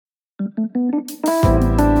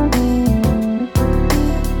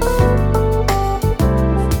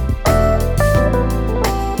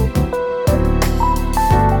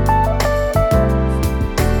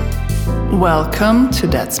Welcome to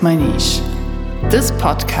That's My Niche. This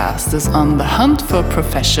podcast is on the hunt for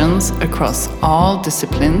professions across all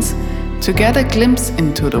disciplines to get a glimpse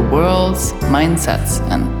into the worlds, mindsets,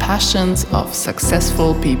 and passions of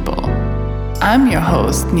successful people. I'm your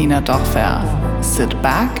host, Nina Dorfer. Sit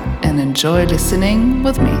back and enjoy listening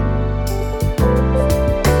with me.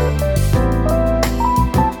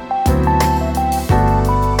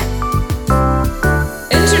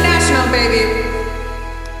 International, baby!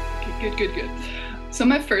 Good. So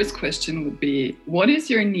my first question would be, what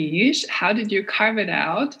is your niche? How did you carve it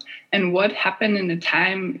out? And what happened in the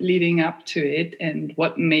time leading up to it? And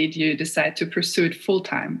what made you decide to pursue it full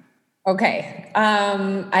time? Okay,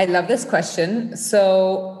 I love this question.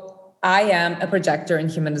 So I am a projector in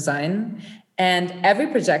human design, and every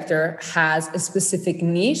projector has a specific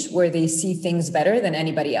niche where they see things better than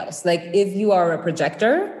anybody else. Like if you are a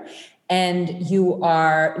projector and you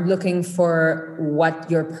are looking for what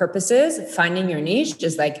your purpose is, finding your niche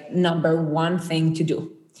is like number one thing to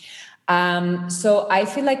do. So I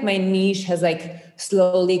feel like my niche has like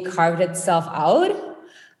slowly carved itself out.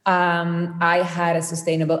 I had a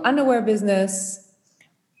sustainable underwear business.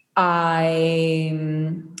 I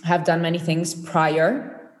have done many things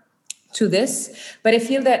prior to this, but I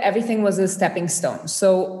feel that everything was a stepping stone.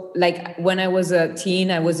 So like when I was a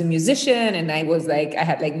teen, I was a musician and I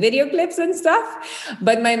had like video clips and stuff,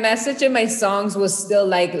 but my message in my songs was still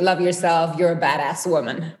like, love yourself, you're a badass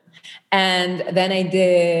woman. And then I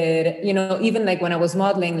did, even like when I was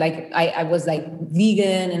modeling, like I was like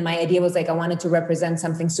vegan, and my idea was like, I wanted to represent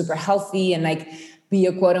something super healthy and like be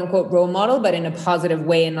a quote unquote role model, but in a positive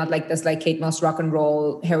way and not like this like Kate Moss rock and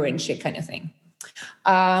roll heroin shit kind of thing.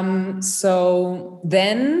 So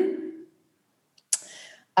then,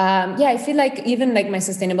 I feel like even like my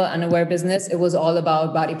sustainable underwear business, it was all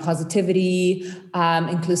about body positivity,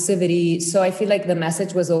 inclusivity. So I feel like the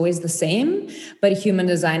message was always the same, but human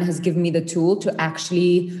design has given me the tool to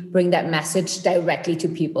actually bring that message directly to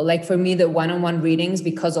people. Like for me, the one-on-one readings,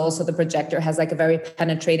 because also the projector has like a very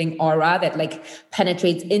penetrating aura that like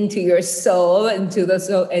penetrates into your soul, into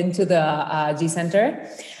the G center.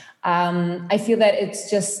 I feel that it's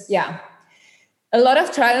just, a lot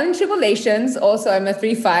of trial and tribulations. Also, I'm a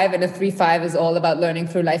 3-5, and a 3-5 is all about learning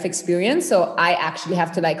through life experience. So I actually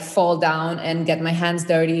have to like fall down and get my hands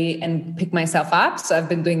dirty and pick myself up. So I've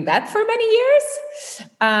been doing that for many years.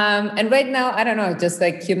 And right now, I don't know, just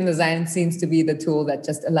like human design seems to be the tool that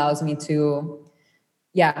just allows me to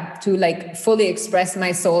like fully express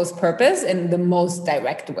my soul's purpose in the most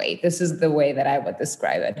direct way. This is the way that I would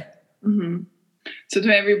describe it. Mm-hmm. So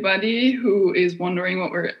to everybody who is wondering what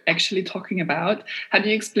we're actually talking about, how do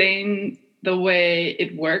you explain the way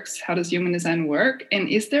it works? How does human design work? And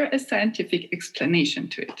is there a scientific explanation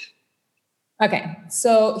to it? Okay,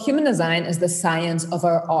 so human design is the science of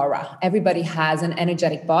our aura. Everybody has an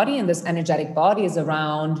energetic body, and this energetic body is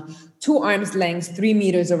around 2 arms length, 3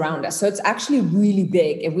 meters around us. So it's actually really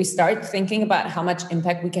big. If we start thinking about how much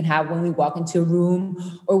impact we can have when we walk into a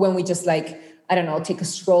room, or when we just like, I don't know, take a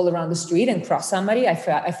stroll around the street and cross somebody, I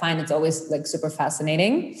find it's always like super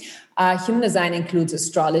fascinating. Human design includes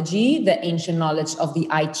astrology, the ancient knowledge of the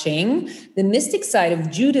I Ching, the mystic side of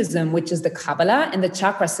Judaism, which is the Kabbalah, and the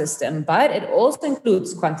chakra system. But it also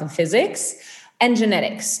includes quantum physics and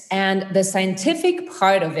genetics. And the scientific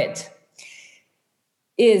part of it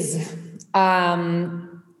is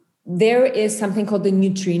there is something called the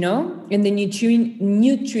neutrino. And the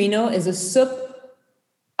neutrino is a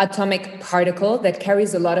subatomic particle that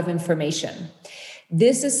carries a lot of information.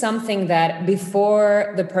 This is something that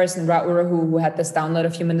before the person, Ra-Uru, who had this download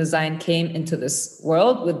of human design, came into this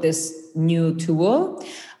world with this new tool,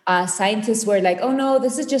 scientists were like, oh no,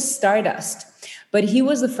 this is just stardust. But he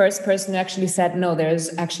was the first person who actually said, no,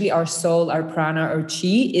 there's actually our soul, our prana, our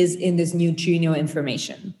chi is in this neutrino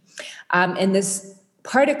information. And this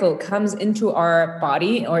particle comes into our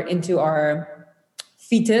body or into our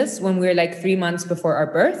fetus when we're like 3 months before our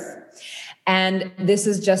birth. And this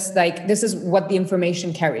is just like, this is what the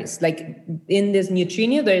information carries. Like in this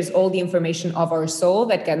neutrino, there's all the information of our soul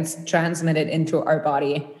that gets transmitted into our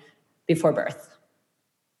body before birth.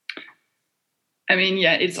 I mean,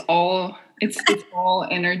 yeah, it's all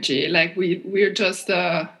energy. Like we're just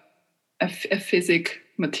a physic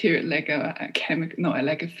material, like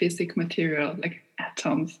like a physic material, like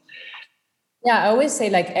atoms. Yeah, I always say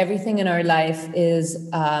like everything in our life is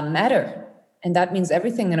matter. And that means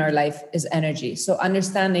everything in our life is energy. So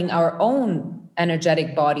understanding our own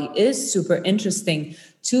energetic body is super interesting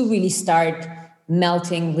to really start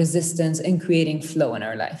melting resistance and creating flow in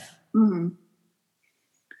our life. Mm-hmm.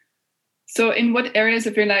 So in what areas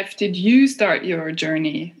of your life did you start your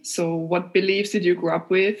journey? So what beliefs did you grow up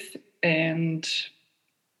with? And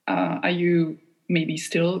are you maybe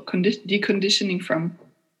still deconditioning from?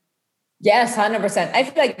 Yes, 100%. I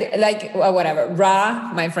feel like whatever.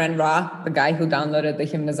 Ra, my friend Ra, the guy who downloaded the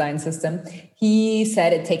Human Design System, he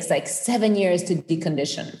said it takes like 7 years to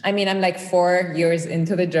decondition. I mean, I'm like 4 years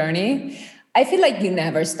into the journey. I feel like you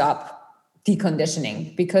never stop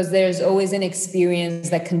deconditioning because there's always an experience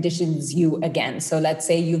that conditions you again. So let's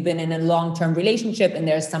say you've been in a long-term relationship and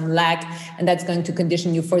there's some lack, and that's going to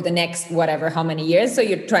condition you for the next whatever, how many years. So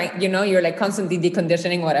you're trying, you're like constantly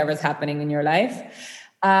deconditioning whatever's happening in your life.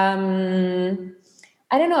 I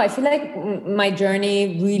don't know. I feel like my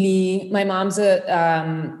journey really, my mom's a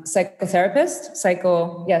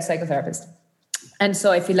psychotherapist. And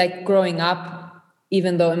so I feel like growing up,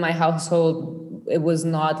 even though in my household, it was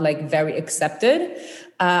not like very accepted,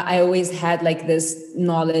 I always had like this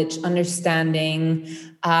knowledge, understanding,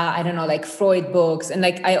 I don't know, like Freud books. And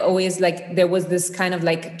like, I always like, there was this kind of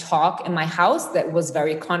like talk in my house that was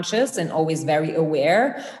very conscious and always very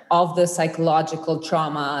aware of the psychological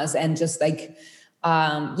traumas and just like,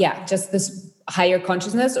 just this higher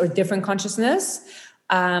consciousness or different consciousness.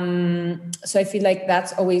 So I feel like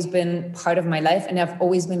that's always been part of my life. And I've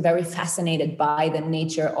always been very fascinated by the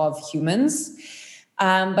nature of humans.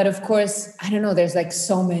 But of course, I don't know, there's like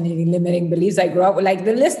so many limiting beliefs I grew up with. Like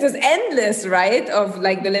the list is endless, right? Of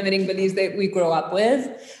like the limiting beliefs that we grow up with.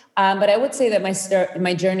 But I would say that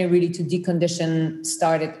my journey really to decondition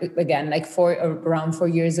started again, like around 4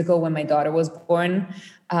 years ago when my daughter was born.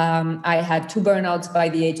 I had 2 burnouts by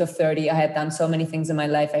the age of 30. I had done so many things in my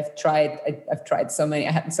life. I've tried so many,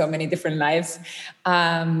 I had so many different lives.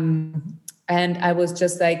 And I was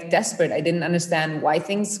just like desperate. I didn't understand why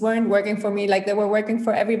things weren't working for me like they were working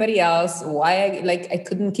for everybody else. Why I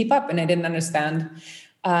couldn't keep up, and I didn't understand.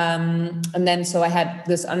 And then so I had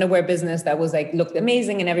this underwear business that was like looked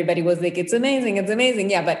amazing, and everybody was like, "It's amazing, it's amazing."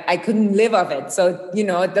 Yeah, but I couldn't live off it. So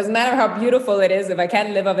it doesn't matter how beautiful it is. If I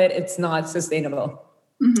can't live off it, it's not sustainable.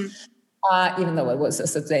 Mm-hmm. Even though it was a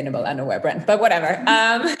sustainable underwear brand, but whatever.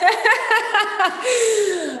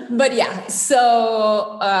 But yeah,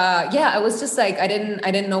 so I was just like, I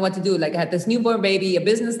didn't know what to do. Like I had this newborn baby, a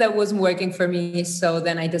business that wasn't working for me. So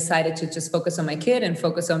then I decided to just focus on my kid and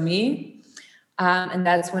focus on me. And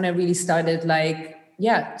that's when I really started doing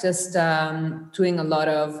a lot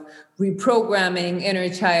of reprogramming, inner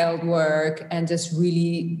child work, and just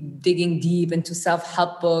really digging deep into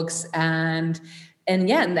self-help books. And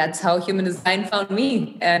that's how Human Design found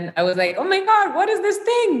me. And I was like, oh my God, what is this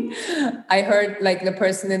thing? I heard like the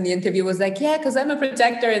person in the interview was like, yeah, because I'm a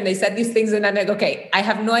projector. And they said these things. And I'm like, okay, I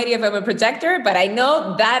have no idea if I'm a projector, but I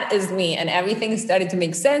know that is me. And everything started to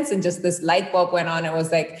make sense. And just this light bulb went on. I was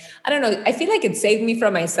like, I don't know. I feel like it saved me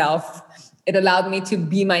from myself. It allowed me to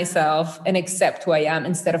be myself and accept who I am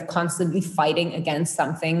instead of constantly fighting against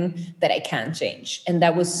something that I can't change. And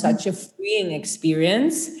that was such a freeing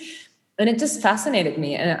experience. And it just fascinated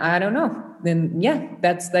me. And I don't know. Then,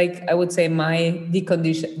 that's like, I would say my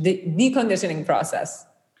deconditioning process.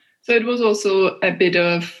 So it was also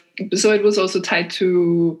tied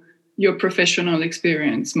to your professional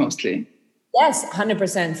experience mostly. Yes,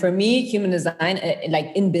 100%. For me, Human Design,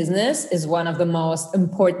 like in business, is one of the most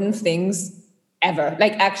important things ever.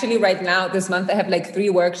 Like actually right now, this month, I have like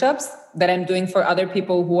 3 workshops that I'm doing for other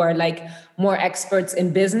people who are like more experts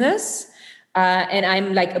in business. And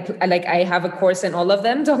I'm like I have a course in all of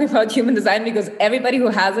them talking about Human Design, because everybody who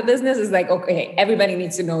has a business is like, okay, everybody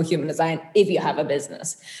needs to know Human Design if you have a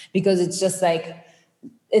business, because it's just like,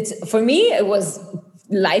 for me, it was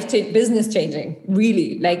business changing,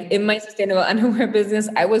 really. Like in my sustainable underwear business,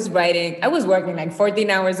 I was working like 14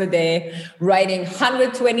 hours a day, writing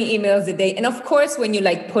 120 emails a day. And of course, when you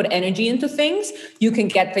like put energy into things, you can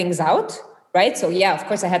get things out. Right. So, of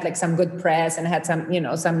course, I had like some good press, and I had some,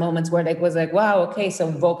 some moments where like was like, wow, OK,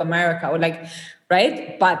 so Vogue America, or like,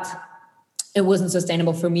 right. But it wasn't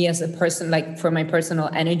sustainable for me as a person, like for my personal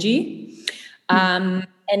energy. And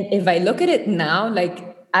if I look at it now,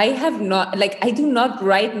 like I do not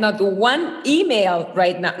write not one email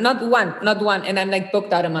right now, not one. And I'm like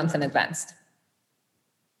booked out a month in advance.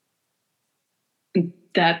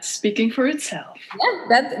 That's speaking for itself.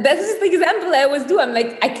 Yeah, that's the example I always do. I'm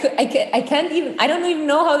like, I don't even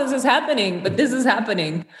know how this is happening, but this is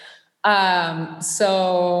happening.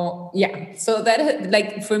 So that,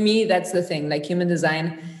 like, for me, that's the thing. Like Human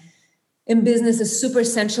Design, in business is super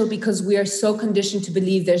essential because we are so conditioned to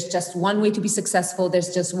believe there's just one way to be successful.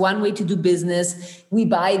 There's just one way to do business. We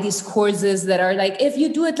buy these courses that are like, if you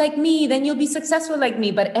do it like me, then you'll be successful like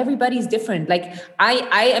me. But everybody's different. Like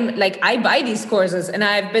I buy these courses and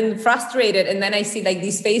I've been frustrated. And then I see like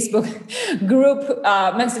these Facebook group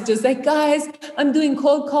messages like, guys, I'm doing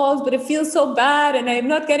cold calls, but it feels so bad and I'm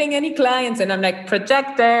not getting any clients. And I'm like,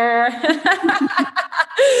 projector.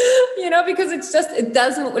 Because it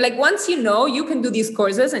doesn't, like, once you can do these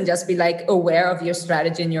courses and just be like aware of your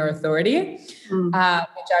strategy and your authority, which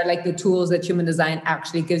are like the tools that human design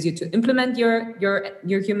actually gives you to implement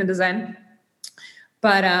your human design.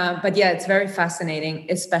 But yeah, it's very fascinating,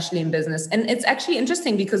 especially in business. And it's actually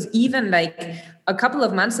interesting because even like a couple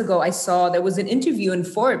of months ago, I saw there was an interview in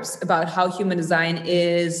Forbes about how human design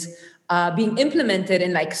is being implemented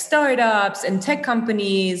in like startups and tech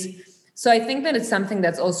companies. So I think that it's something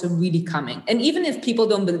that's also really coming. And even if people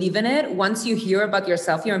don't believe in it, once you hear about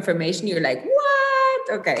yourself, your information, you're like,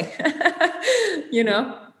 what? Okay.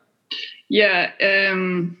 Yeah.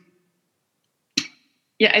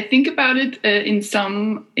 I think about it in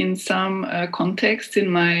some context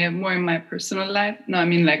in my personal life. No, I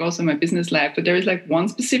mean like also my business life. But there is like one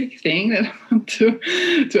specific thing that I want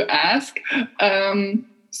to ask.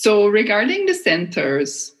 So regarding the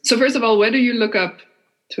centers. So first of all, where do you look up?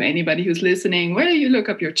 To anybody who's listening, where do you look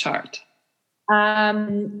up your chart?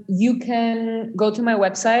 You can go to my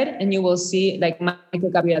website and you will see like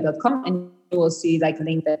maikegabriela.com and you will see like a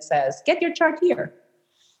link that says, get your chart here.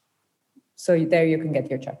 So there you can get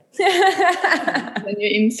your chart. Then you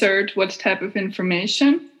insert what type of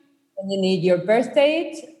information? And you need your birth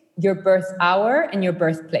date, your birth hour, and your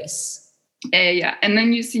birthplace. Yeah, and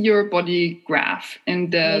then you see your body graph and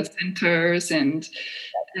the centers and...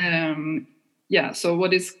 so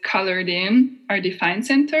what is colored in are defined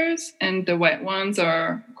centers and the white ones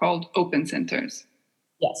are called open centers.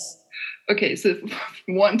 Yes. Okay, so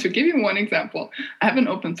to give you one example, I have an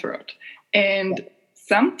open throat. And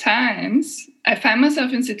sometimes I find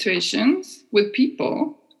myself in situations with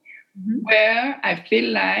people where I feel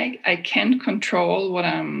like I can't control what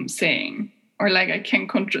I'm saying. Or like I can't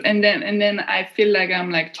control, and then I feel like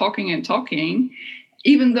I'm like talking,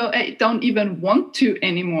 even though I don't even want to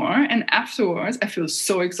anymore. And afterwards, I feel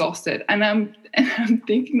so exhausted. And I'm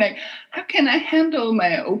thinking like, how can I handle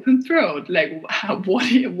my open throat? Like,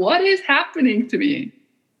 what is happening to me?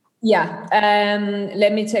 Yeah.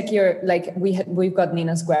 Let me check your, like we've got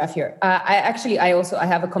Nina's graph here. I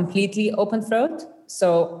have a completely open throat.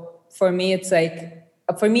 So for me, it's like,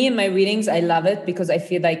 for me in my readings, I love it because I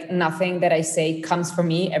feel like nothing that I say comes from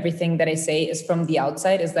me. Everything that I say is from the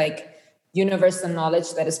outside, is like universal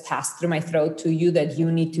knowledge that is passed through my throat to you that you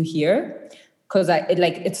need to hear. Because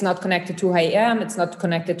it's not connected to who I am. It's not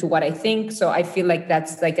connected to what I think. So I feel like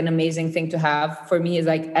that's like an amazing thing to have for me, is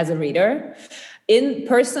like as a reader. In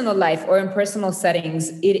personal life or in personal settings,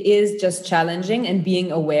 it is just challenging, and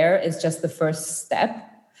being aware is just the first step.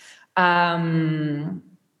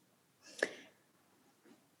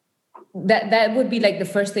 That would be like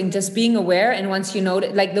the first thing, just being aware. And once you know,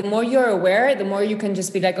 like the more you're aware, the more you can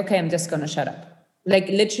just be like, okay, I'm just going to shut up. Like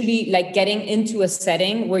literally like getting into a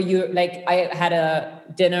setting where you're like, I had a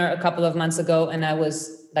dinner a couple of months ago and I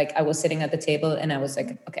was sitting at the table and I was like,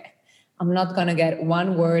 okay, I'm not going to get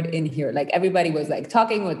one word in here. Like everybody was like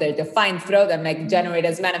talking with their defined throat. I'm like,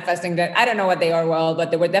 generators, manifesting, that I don't know what they are well,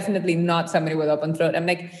 but they were definitely not somebody with open throat. I'm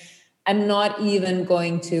like, I'm not even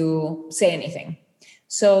going to say anything.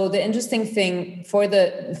 So the interesting thing for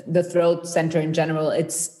the throat center in general,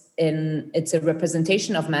 it's a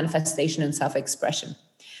representation of manifestation and self-expression.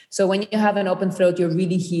 So when you have an open throat, you're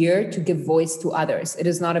really here to give voice to others. It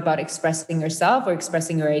is not about expressing yourself or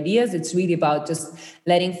expressing your ideas. It's really about just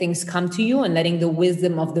letting things come to you and letting the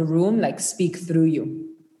wisdom of the room like speak through you.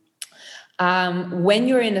 When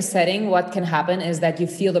you're in a setting, what can happen is that you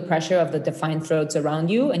feel the pressure of the defined throats around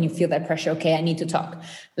you, and you feel that pressure. Okay, I need to talk.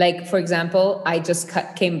 Like, for example, I just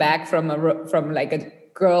came back from like a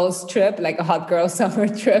girls trip, like a hot girl summer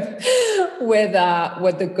trip with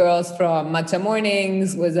the girls from Matcha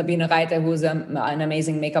Mornings, with Sabine Reiter, who's an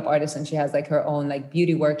amazing makeup artist, and she has like her own like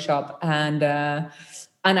beauty workshop, and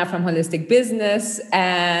Anna from Holistic Business.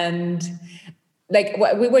 And like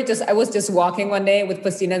I was just walking one day with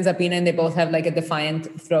Christina and Sabina, and they both have like a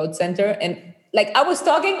defiant throat center. And like I was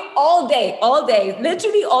talking all day,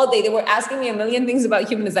 literally all day. They were asking me a million things about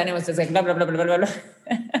human design. I was just like, blah, blah, blah, blah, blah, blah.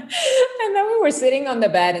 And then we were sitting on the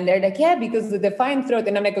bed and they're like, yeah, because the defiant throat.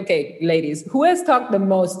 And I'm like, okay, ladies, who has talked the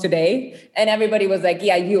most today? And everybody was like,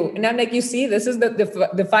 yeah, you. And I'm like, you see, this is the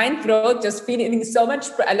defiant throat just feeling so much,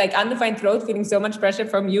 like undefined throat feeling so much pressure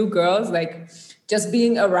from you girls, like just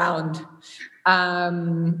being around.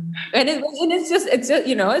 And it's just,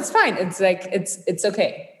 it's fine. It's like, it's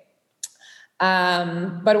okay.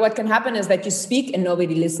 But what can happen is that you speak and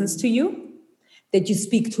nobody listens to you, that you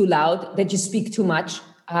speak too loud, that you speak too much.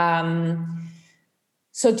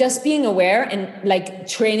 So just being aware and like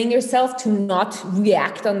training yourself to not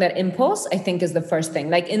react on that impulse, I think is the first thing.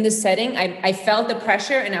 Like in this setting, I felt the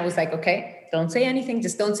pressure and I was like, okay, don't say anything.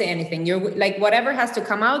 Just don't say anything. You're like, whatever has to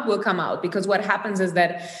come out will come out, because what happens is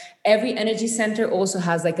that every energy center also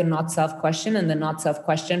has like a not self question, and the not self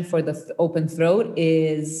question for the open throat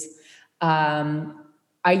is,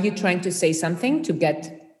 are you trying to say something to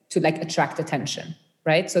like attract attention?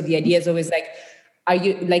 Right. So the idea is always like, are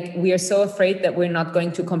you like, we are so afraid that we're not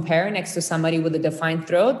going to compare next to somebody with a defined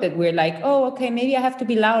throat that we're like, oh, okay, maybe I have to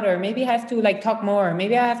be louder. Maybe I have to like talk more.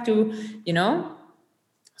 Maybe I have to,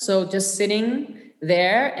 so just sitting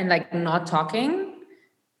there and like not talking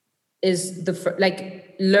is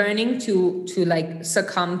like learning to like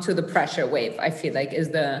succumb to the pressure wave, I feel like is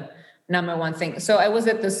the number one thing. So I was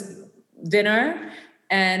at this dinner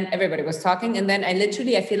and everybody was talking. And then I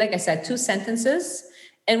feel like I said 2 sentences.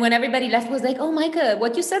 And when everybody left, was like, oh, Maike,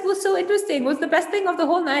 what you said was so interesting. It was the best thing of the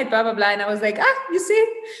whole night, blah, blah, blah. And I was like, you see,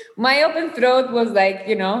 my open throat was like,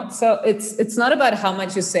 so it's not about how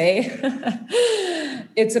much you say.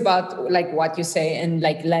 It's about like what you say and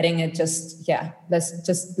like letting it just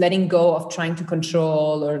letting go of trying to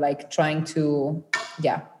control or like trying to,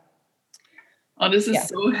 Oh, this is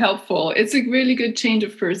so helpful. It's a really good change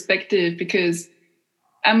of perspective, because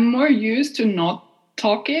I'm more used to not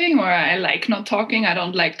talking, or I like not talking. I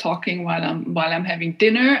don't like talking while I'm having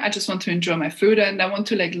dinner. I just want to enjoy my food and I want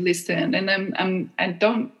to like listen. And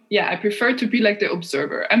I prefer to be like the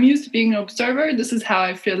observer. I'm used to being an observer. This is how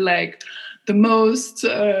I feel like the most,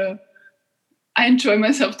 I enjoy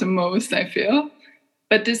myself the most, I feel.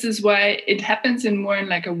 But this is why it happens in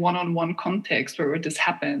like a one-on-one context where this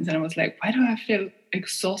happens. And I was like, why do I feel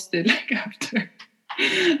exhausted like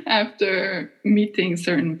after meeting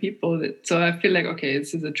certain people? So I feel like, okay,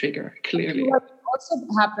 this is a trigger, clearly. What also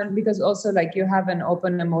happened, because also like you have an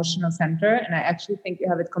open emotional center, and I actually think you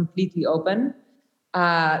have it completely open.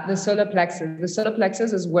 The solar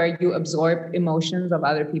plexus is where you absorb emotions of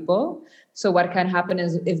other people. So what can happen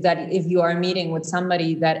is if you are meeting with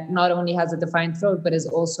somebody that not only has a defined throat, but is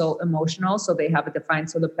also emotional, so they have a defined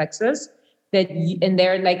solar plexus, and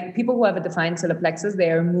they're like, people who have a defined solar plexus,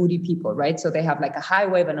 they are moody people, right? So they have like a high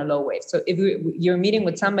wave and a low wave. So if you're meeting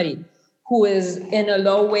with somebody who is in a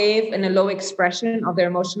low wave and a low expression of their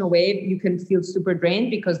emotional wave, you can feel super drained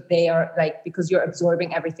because you're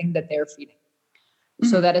absorbing everything that they're feeling. Mm-hmm.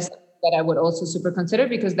 So that is something that I would also super consider,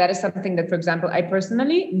 because that is something that, for example, I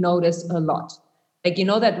personally notice a lot. Like,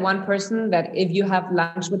 that one person that if you have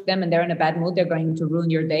lunch with them and they're in a bad mood, they're going to ruin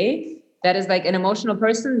your day. That is like an emotional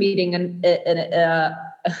person meeting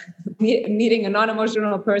meeting a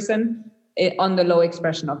non-emotional person on the low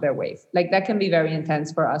expression of their wave. Like that can be very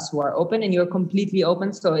intense for us who are open, and you're completely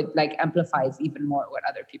open. So it like amplifies even more what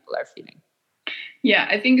other people are feeling. Yeah,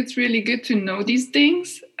 I think it's really good to know these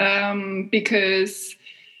things because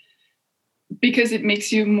it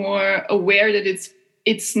makes you more aware that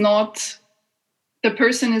it's not, the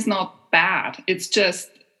person is not bad. It's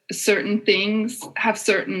just certain things have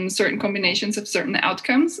certain combinations of certain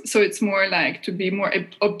outcomes. So it's more like to be more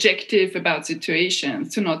objective about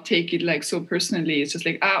situations, to not take it like so personally. It's just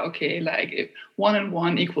like, okay, like if 1 and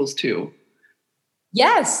 1 equals 2.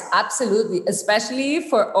 Yes, absolutely. Especially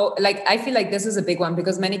for, like, I feel like this is a big one,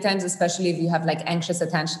 because many times, especially if you have like anxious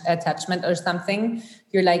attachment or something,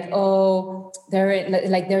 you're like, oh,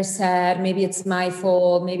 they're sad. Maybe it's my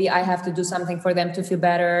fault. Maybe I have to do something for them to feel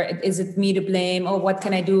better. Is it me to blame? Oh, what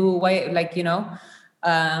can I do? Why? Like,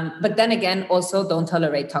 but then again, also don't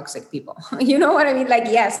tolerate toxic people. You know what I mean? Like,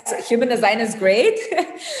 yes, human design is great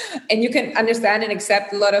and you can understand and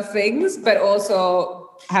accept a lot of things, but also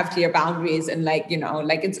have clear boundaries and like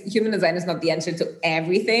it's human design is not the answer to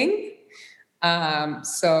everything.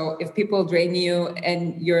 So if people drain you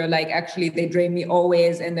and you're like, actually they drain me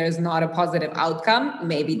always and there's not a positive outcome,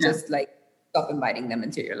 maybe just like stop inviting them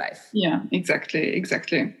into your life. Yeah, exactly.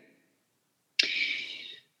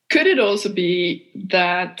 Could it also be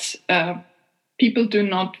that people do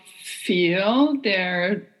not feel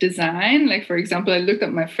their design? Like, for example, I looked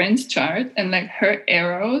at my friend's chart and like her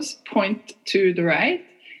arrows point to the right,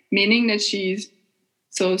 meaning that she's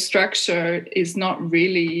so structured is not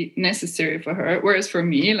really necessary for her. Whereas for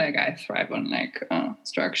me, like I thrive on like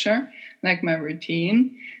structure, like my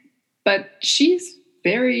routine. But she's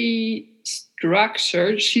very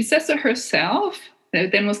structured. She says to herself I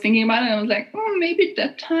then was thinking about it, and I was like, oh, maybe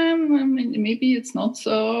that time, maybe it's not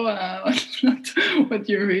so, not what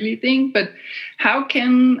you really think. But how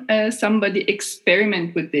can somebody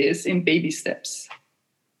experiment with this in baby steps?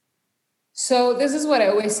 So this is what I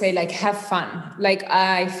always say, like, have fun. Like,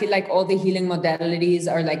 I feel like all the healing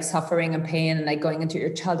modalities are like suffering and pain and like going into your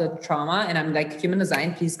childhood trauma. And I'm like, human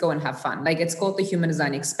design, please go and have fun. Like, it's called the human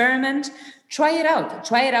design experiment. Try it out.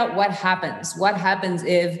 Try it out. What happens? What happens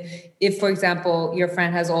if, for example, your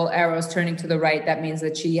friend has all arrows turning to the right? That means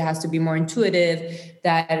that she has to be more intuitive,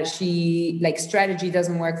 that she, like, strategy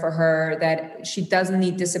doesn't work for her, that she doesn't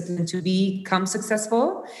need discipline to become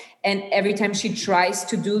successful. And every time she tries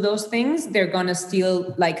to do those things, they're going to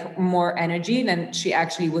steal like more energy than she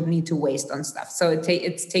actually would need to waste on stuff. So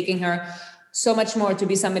it's taking her so much more to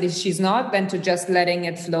be somebody she's not than to just letting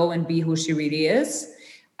it flow and be who she really is.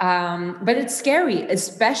 But it's scary,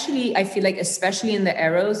 especially, I feel like, especially in the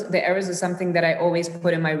arrows. The arrows is something that I always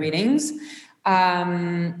put in my readings,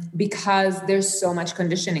 because there's so much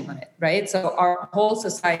conditioning on it, right? So our whole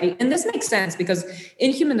society, and this makes sense because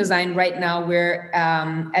in human design right now, we're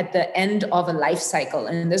at the end of a life cycle.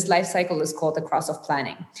 And this life cycle is called the cross of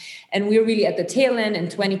planning. And we're really at the tail end. In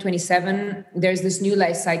 2027, there's this new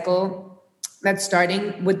life cycle that's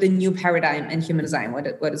starting with the new paradigm in human design,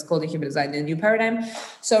 what is called in human design, the new paradigm.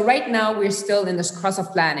 So right now we're still in this cross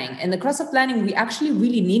of planning. And the cross of planning, we actually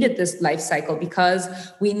really needed this life cycle because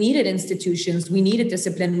we needed institutions, we needed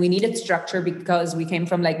discipline, we needed structure, because we came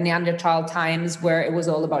from like Neanderthal times where it was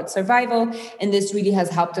all about survival. And this really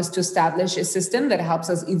has helped us to establish a system that helps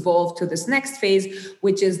us evolve to this next phase,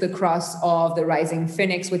 which is the cross of the rising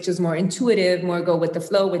phoenix, which is more intuitive, more go with the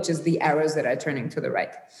flow, which is the arrows that are turning to the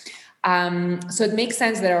right. So it makes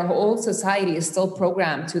sense that our whole society is still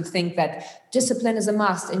programmed to think that discipline is a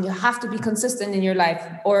must and you have to be consistent in your life,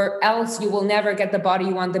 or else you will never get the body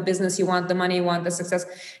you want, the business you want, the money you want, the success.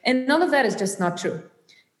 And none of that is just not true.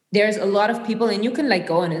 There's a lot of people, and you can like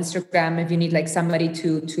go on Instagram if you need like somebody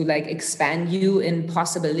to like expand you in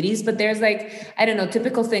possibilities. But there's like, I don't know,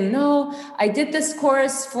 typical thing. No, I did this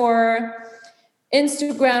course for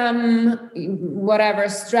Instagram, whatever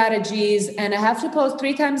strategies, and I have to post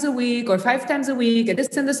 3 times a week or 5 times a week at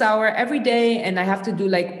this and this hour every day. And I have to do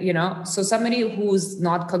like, so somebody who's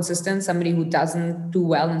not consistent, somebody who doesn't do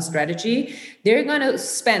well in strategy, they're going to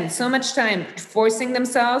spend so much time forcing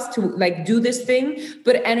themselves to like do this thing,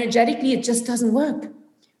 but energetically it just doesn't work.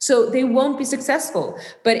 So they won't be successful.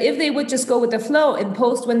 But if they would just go with the flow and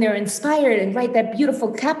post when they're inspired and write that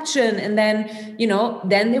beautiful caption, and then,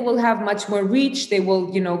 then they will have much more reach. They will,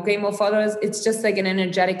 gain more followers. It's just like an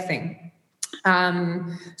energetic thing.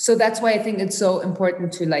 So that's why I think it's so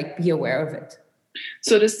important to like be aware of it.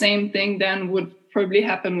 So the same thing then would probably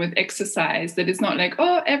happen with exercise, that it's not like,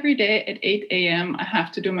 oh, every day at 8 a.m. I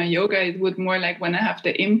have to do my yoga. It would more like when I have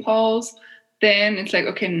the impulse, then it's like,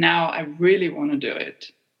 okay, now I really want to do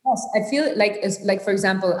it. Yes, I feel like, for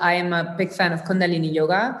example, I am a big fan of Kundalini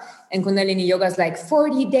Yoga, and Kundalini Yoga is like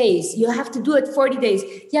 40 days. You have to do it 40 days.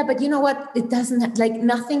 Yeah, but you know what? It doesn't like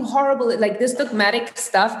nothing horrible. Like this dogmatic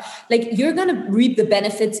stuff, like you're going to reap the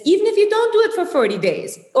benefits even if you don't do it for 40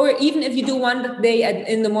 days, or even if you do one day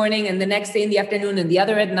in the morning and the next day in the afternoon and the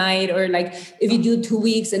other at night, or like if you do 2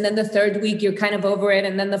 weeks and then the third week you're kind of over it,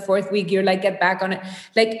 and then the fourth week you're like, get back on it.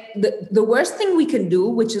 Like the worst thing we can do,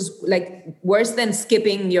 which is like worse than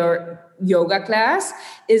skipping your yoga class,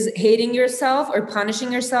 is hating yourself or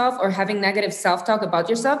punishing yourself or having negative self-talk about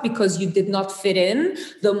yourself because you did not fit in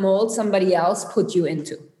the mold somebody else put you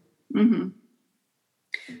into. Mm-hmm.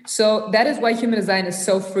 So that is why human design is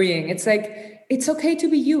so freeing. It's like, it's okay to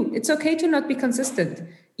be you. It's okay to not be consistent.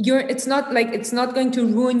 It's not going to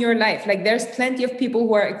ruin your life. Like there's plenty of people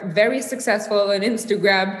who are very successful on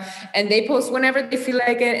Instagram and they post whenever they feel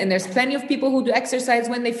like it. And there's plenty of people who do exercise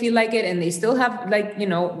when they feel like it. And they still have like,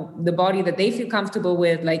 the body that they feel comfortable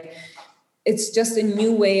with. Like it's just a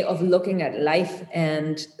new way of looking at life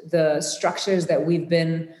and the structures that we've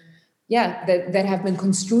been, that have been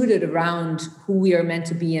construed around who we are meant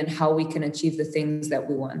to be and how we can achieve the things that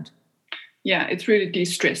we want. Yeah, it's really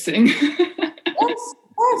de-stressing. Yes,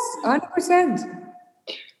 100%.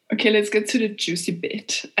 Okay, let's get to the juicy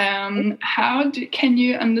bit. How can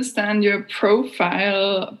you understand your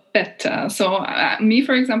profile better? So me,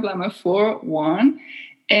 for example, I'm a 4-1.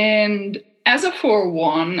 And as a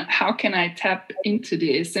 4-1, how can I tap into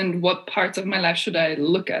this? And what parts of my life should I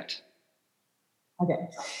look at? Okay.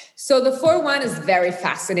 So the 4-1 is very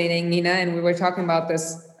fascinating, Nina. And we were talking about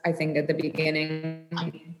this, I think, at the beginning.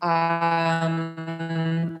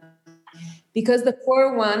 Because the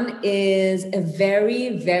 4-1 is a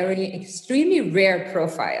very, very extremely rare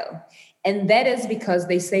profile. And that is because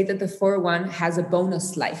they say that the 4-1 has a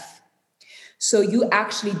bonus life. So you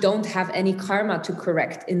actually don't have any karma to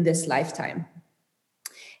correct in this lifetime.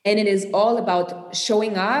 And it is all about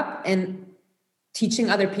showing up and teaching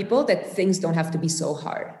other people that things don't have to be so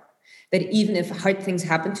hard. That even if hard things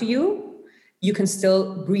happen to you, you can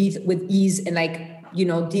still breathe with ease and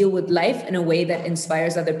deal with life in a way that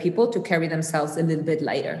inspires other people to carry themselves a little bit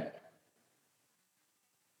lighter.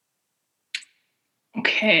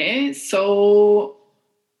 Okay, so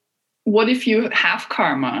what if you have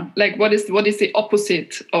karma? Like, what is the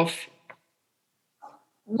opposite of?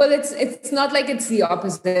 Well, it's not like it's the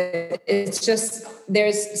opposite. It's just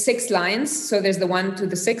there's 6 lines. So there's the 1 to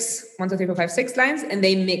the 6, 1, 2, 3, 4, 5, 6 lines, and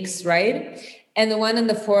they mix, right? And the 1 and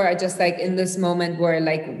the 4 are just like in this moment where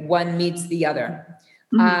like one meets the other.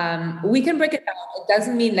 Mm-hmm. We can break it down. It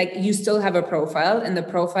doesn't mean like you still have a profile, and the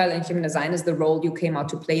profile in human design is the role you came out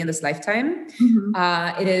to play in this lifetime.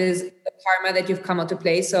 Mm-hmm. It is the karma that you've come out to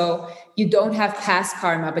play. So you don't have past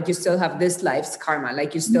karma, but you still have this life's karma.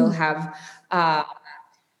 Like you still have,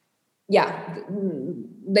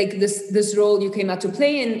 like this role you came out to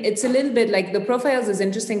play. And it's a little bit like the profiles is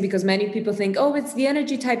interesting because many people think, oh, it's the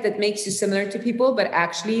energy type that makes you similar to people, but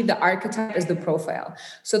actually the archetype is the profile.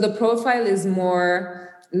 So the profile is more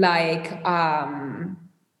like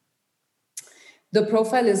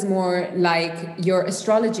your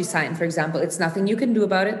astrology sign, for example. It's nothing you can do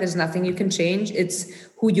about it. There's nothing you can change. It's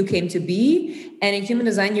who you came to be. And in human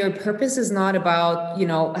design, your purpose is not about,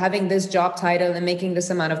 having this job title and making this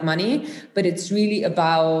amount of money, but it's really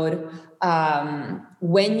about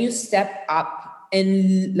when you step up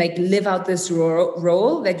and like live out this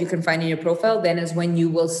role that you can find in your profile, then is when you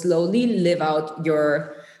will slowly live out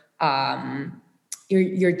your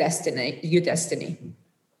destiny.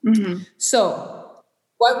 Mm-hmm. So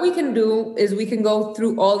what we can do is we can go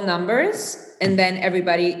through all numbers, and then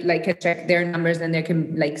everybody like can check their numbers, and they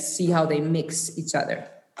can like see how they mix each other.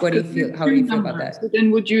 What do you feel? How do you feel about that? So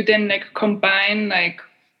then would you then like combine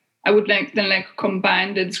I would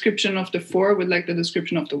combine the description of the 4 with like the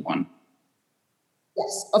description of the 1.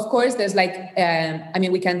 Yes, of course. There's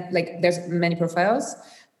we can there's many profiles.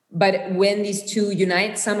 But when these two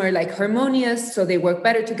unite, some are like harmonious, so they work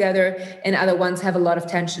better together, and other ones have a lot of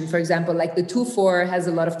tension. For example, like the 2-4 has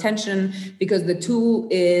a lot of tension because the 2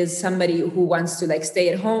 is somebody who wants to like stay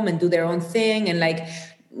at home and do their own thing. And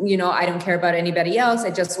I don't care about anybody else.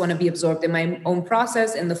 I just want to be absorbed in my own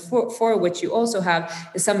process. And the 4, which you also have,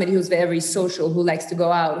 is somebody who's very social, who likes to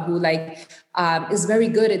go out, who is very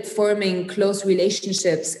good at forming close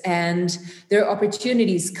relationships, and their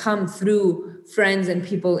opportunities come through friends and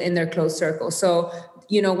people in their close circle. So,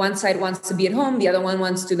 one side wants to be at home, the other one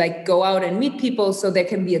wants to go out and meet people, so there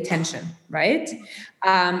can be a tension, right?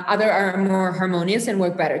 Other are more harmonious and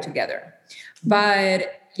work better together.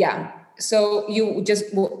 But yeah, so you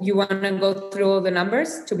want to go through all the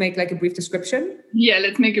numbers to make a brief description? Yeah,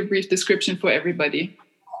 let's make a brief description for everybody.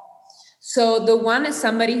 So the 1 is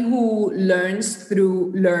somebody who learns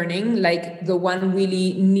through learning. The 1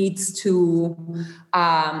 really needs to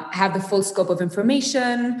have the full scope of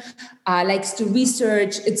information, likes to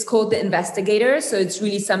research. It's called the investigator. So it's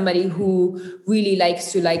really somebody who really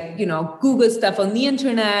likes to Google stuff on the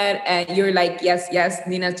internet. And you're like, yes.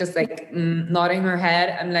 Nina's just nodding her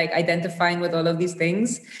head. I'm identifying with all of these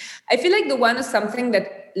things. I feel like the 1 is something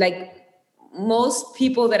that most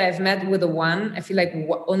people that I've met with a 1, I feel like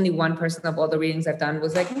only one person of all the readings I've done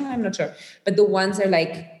was I'm not sure. But the 1s are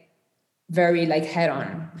very head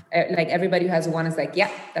on. Everybody who has a 1 is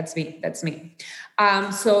yeah, that's me.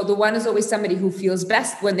 So the 1 is always somebody who feels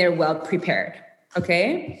best when they're well prepared.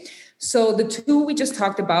 Okay. So the 2 we just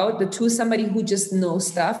talked about, the 2 is somebody who just knows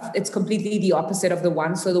stuff. It's completely the opposite of the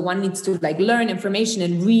 1. So the 1 needs to learn information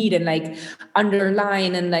and read and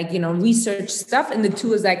underline and research stuff. And the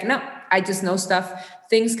 2 is no, I just know stuff.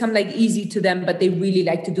 Things come easy to them, but they really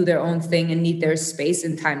like to do their own thing and need their space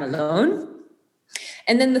and time alone.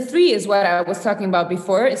 And then the 3 is what I was talking about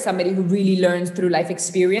before, is somebody who really learns through life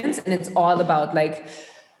experience. And it's all about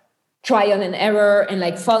trial and error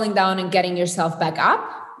and falling down and getting yourself back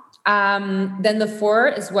up. Then the 4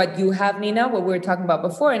 is what you have, Nina, what we were talking about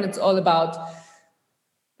before. And it's all about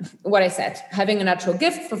what I said, having a natural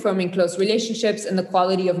gift for forming close relationships, and the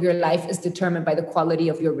quality of your life is determined by the quality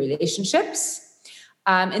of your relationships.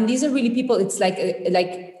 And these are really people, it's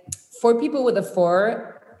for people with a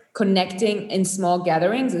 4, connecting in small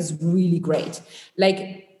gatherings is really great.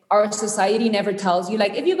 our society never tells you,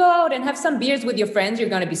 like, if you go out and have some beers with your friends, you're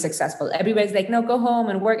going to be successful. Everybody's like, no, go home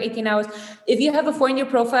and work 18 hours. If you have a 4 in your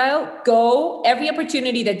profile, go every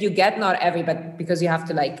opportunity that you get, not every, but because you have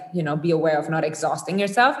to, like, you know, be aware of not exhausting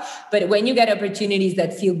yourself. But when you get opportunities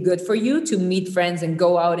that feel good for you to meet friends and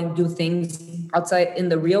go out and do things outside in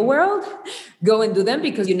the real world, go and do them,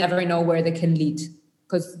 because you never know where they can lead.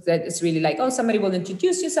 Because that it's really like, oh, somebody will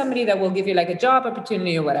introduce you, somebody that will give you like a job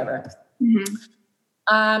opportunity or whatever. Mm-hmm.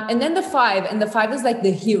 And then the 5, and the 5 is like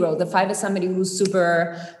the hero. The 5 is somebody who's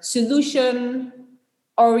super solution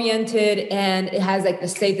oriented, and it has like the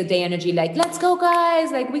save the day energy, like, let's go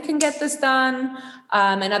guys, like we can get this done.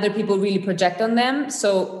 And other people really project on them.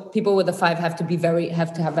 So people with the 5 have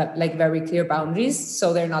to have like very clear boundaries.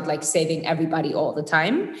 So they're not like saving everybody all the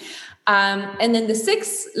time. And then the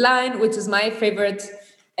 6th line, which is my favorite,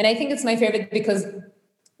 and I think it's my favorite because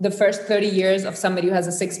the first 30 years of somebody who has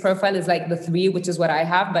a 6 profile is like the 3, which is what I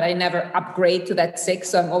have, but I never upgrade to that 6.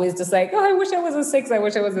 So I'm always just like, oh, I wish I was a 6. I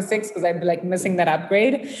wish I was a 6, because I'm like missing that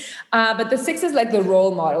upgrade. But the 6 is like the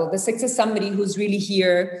role model. The 6 is somebody who's really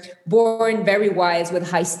here, born very wise with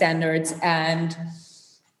high standards, and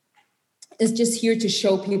is just here to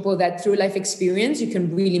show people that through life experience, you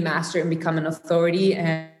can really master and become an authority.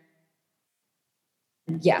 And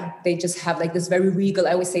yeah, they just have like this very regal,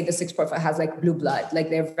 I always say the 6 profile has like blue blood, like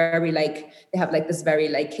they're very like, they have like this very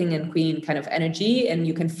like king and queen kind of energy, and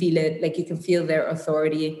you can feel it, like you can feel their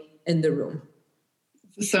authority in the room.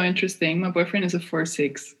 This is so interesting. My boyfriend is a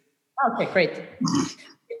 4/6. Okay, great.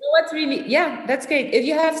 You know what's really, yeah, that's great. If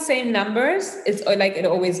you have same numbers, it's like, it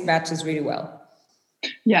always matches really well.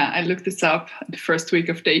 Yeah, I looked this up the first week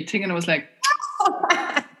of dating and I was like,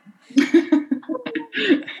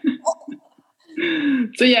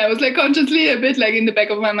 so yeah, I was like consciously a bit like in the back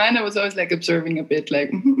of my mind, I was always like observing a bit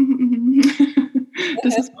like,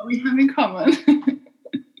 this is what we have in common.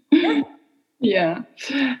 Yeah.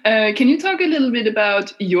 Can you talk a little bit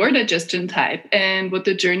about your digestion type and what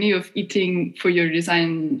the journey of eating for your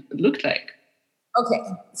design looked like? Okay,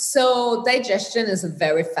 so digestion is a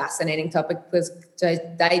very fascinating topic, because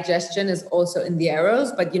digestion is also in the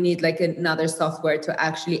arrows, but you need like another software to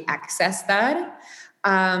actually access that.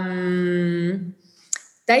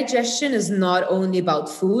 Digestion is not only about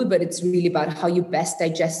food, but it's really about how you best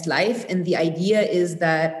digest life. And the idea is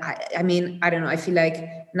that, I mean, I don't know, I feel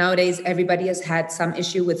like nowadays everybody has had some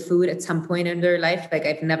issue with food at some point in their life. Like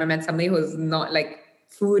I've never met somebody who's not like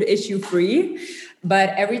food issue free. But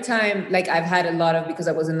every time, like I've had a lot of, because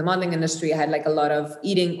I was in the modeling industry, I had like a lot of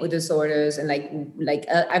eating disorders, and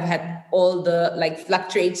I've had all the like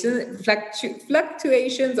fluctuations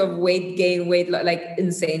of weight gain, like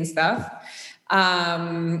insane stuff.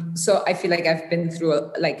 So I feel like I've been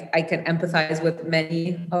through, like I can empathize with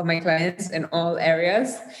many of my clients in all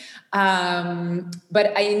areas.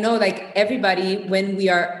 But I know like everybody, when we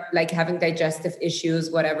are like having digestive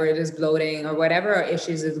issues, whatever it is, bloating or whatever our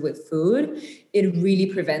issues is with food, it really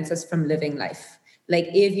prevents us from living life. Like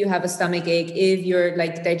if you have a stomach ache, if your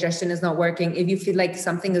like digestion is not working, if you feel like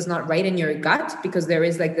something is not right in your gut, because there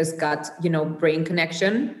is like this gut, brain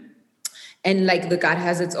connection. And like the gut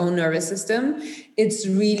has its own nervous system. It's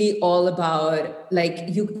really all about like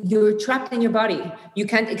you're trapped in your body. You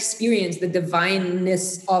can't experience the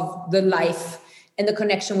divineness of the life and the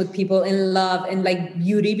connection with people and love and like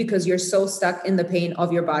beauty, because you're so stuck in the pain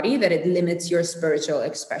of your body that it limits your spiritual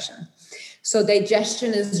expression. So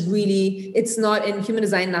digestion is really, it's not in human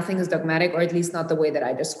design, nothing is dogmatic, or at least not the way that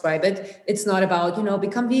I describe it. It's not about,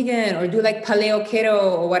 become vegan or do like paleo keto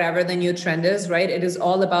or whatever the new trend is, right? It is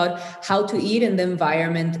all about how to eat and the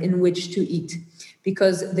environment in which to eat,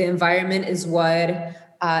 because the environment is what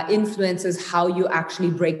influences how you actually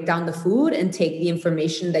break down the food and take the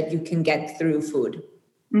information that you can get through food.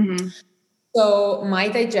 Mm-hmm. So my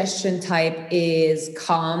digestion type is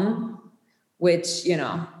calm, which,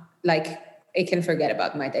 like, I can forget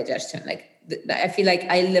about my digestion. Like, I feel like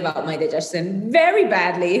I live out my digestion very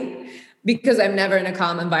badly because I'm never in a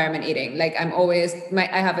calm environment eating. Like I'm always, I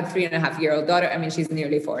have a 3.5-year-old daughter. I mean, she's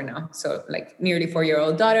nearly 4 now. So like nearly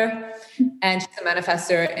 4-year-old daughter, and she's a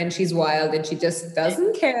manifestor and she's wild and she just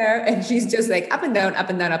doesn't care. And she's just like up and down, up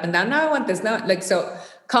and down, up and down. Now I want this. Now, like, so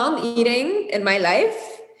calm eating in my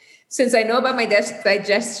life, since I know about my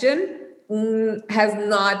digestion, has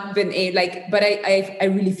not been but I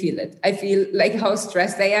really feel it. I feel like how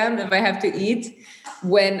stressed I am if I have to eat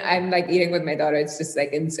when I'm like eating with my daughter. It's just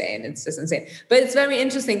like insane. It's just insane. But it's very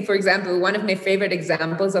interesting. For example, one of my favorite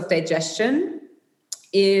examples of digestion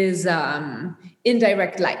is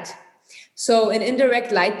indirect light. So an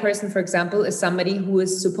indirect light person, for example, is somebody who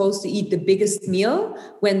is supposed to eat the biggest meal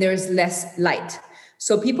when there's less light.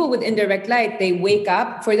 So people with indirect light, they wake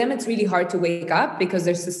up. For them, it's really hard to wake up because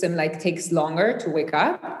their system like takes longer to wake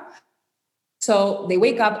up. So they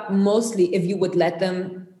wake up mostly, if you would let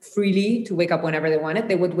them freely to wake up whenever they wanted,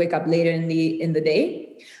 they would wake up later in the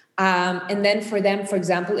day. And then for them, for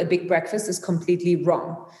example, a big breakfast is completely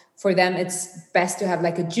wrong. For them, it's best to have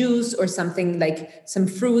like a juice or something like some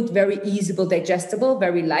fruit, very easable, digestible,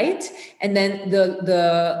 very light. And then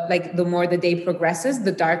the more the day progresses,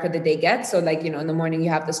 the darker the day gets. So like, in the morning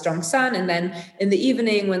you have the strong sun, and then in the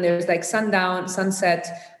evening when there's like sunset,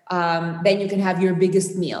 then you can have your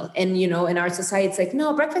biggest meal. And, in our society, it's like,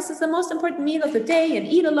 no, breakfast is the most important meal of the day and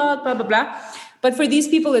eat a lot, blah, blah, blah. But for these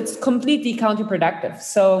people, it's completely counterproductive.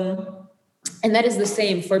 So, and that is the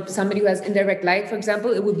same for somebody who has indirect light, for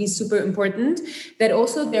example. It would be super important that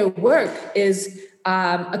also their work is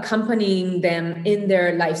accompanying them in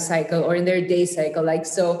their life cycle or in their day cycle. Like,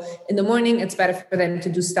 so in the morning, it's better for them to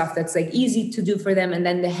do stuff that's like easy to do for them. And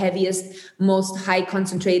then the heaviest, most high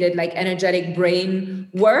concentrated, like energetic brain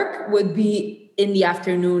work would be in the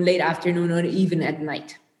afternoon, late afternoon, or even at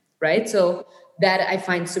night, right? So that I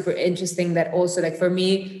find super interesting, that also like for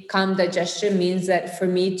me, calm digestion means that for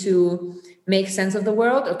me to make sense of the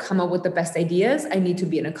world or come up with the best ideas, I need to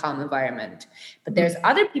be in a calm environment. But there's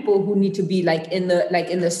other people who need to be in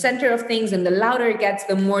the center of things, and the louder it gets,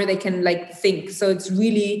 the more they can like think. So it's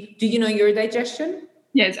really, do you know your digestion?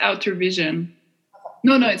 Yeah, it's outer vision.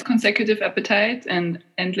 No, it's consecutive appetite, and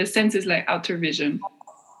endless sense is like outer vision.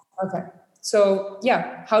 Okay. So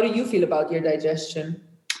yeah, how do you feel about your digestion?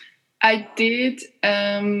 I did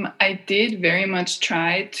very much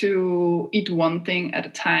try to eat one thing at a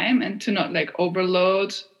time and to not like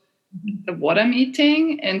overload what I'm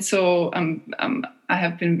eating. And so I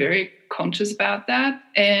have been very conscious about that.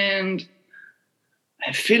 And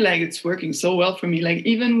I feel like it's working so well for me. Like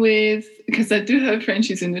even because I do have a friend,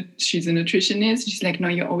 she's a nutritionist. She's like, no,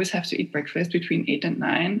 you always have to eat breakfast between 8 and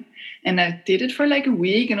 9. And I did it for like a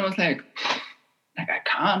week, and I was like I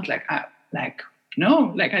can't,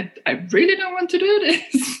 no, I really don't want to do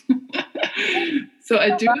this. So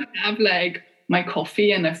I do have like my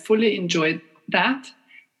coffee, and I fully enjoyed that.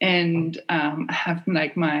 And I have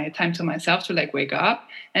like my time to myself to like wake up.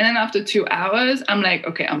 And then after 2 hours, I'm like,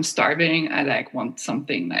 okay, I'm starving. I like want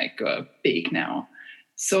something like big now.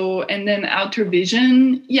 So, and then outer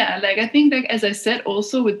vision. Yeah. Like, I think like, as I said,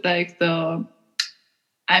 also with like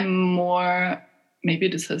I'm more, maybe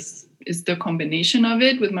this is the combination of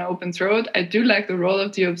it with my open throat. I do like the role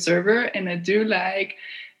of the observer, and I do like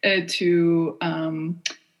to,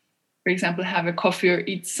 for example, have a coffee or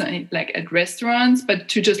eat some, like at restaurants, but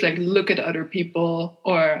to just like look at other people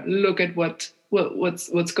or look at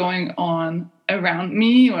what's going on around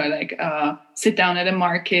me, or like sit down at a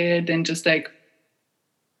market and just like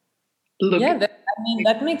look. Yeah,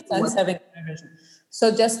 that makes sense, having vision.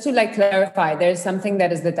 So just to like clarify, there's something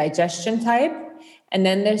that is the digestion type, and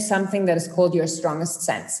then there's something that is called your strongest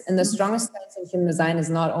sense. And the strongest sense in human design is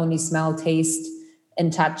not only smell, taste,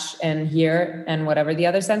 and touch, and hear, and whatever the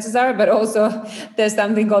other senses are, but also there's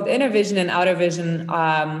something called inner vision and outer vision,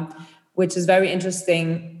 which is very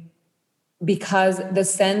interesting, because the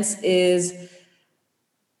sense is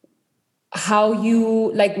how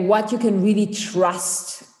you, like, what you can really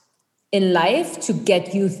trust in life to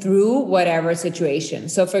get you through whatever situation.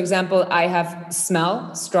 So for example, I have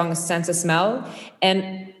smell, strongest sense of smell.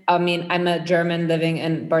 And I mean, I'm a German living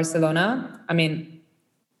in Barcelona. I mean,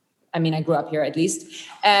 I grew up here at least.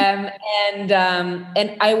 And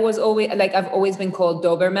I was always like, I've always been called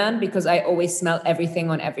Doberman because I always smell everything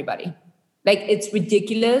on everybody. Like, it's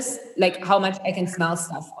ridiculous, like how much I can smell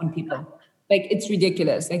stuff on people. Like, it's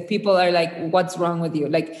ridiculous. Like, people are like, what's wrong with you?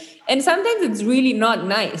 Like, and sometimes it's really not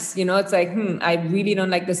nice. You know, it's like, I really don't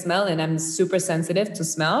like the smell, and I'm super sensitive to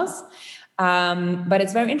smells. But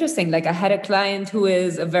it's very interesting. Like, I had a client who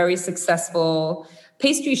is a very successful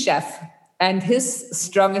pastry chef, and his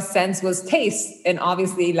strongest sense was taste. And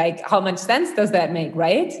obviously, like, how much sense does that make,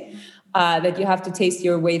 right? That you have to taste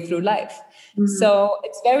your way through life. Mm-hmm. So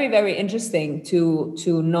it's very, very interesting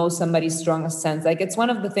to know somebody's strongest sense. Like, it's one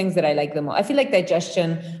of the things that I like the most. I feel like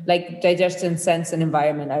digestion, sense, and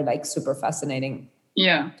environment are like super fascinating.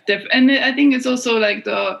 Yeah, and I think it's also like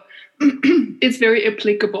it's very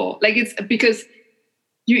applicable. Like, it's because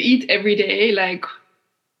you eat every day, like,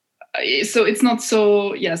 so it's not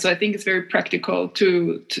so, yeah. So I think it's very practical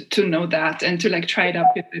to know that and to like try it out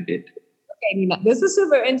a bit. Okay, Nina, this is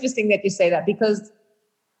super interesting that you say that, because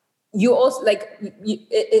you also like,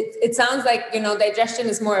 it sounds like, you know, digestion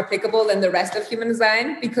is more applicable than the rest of human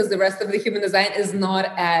design, because the rest of the human design is not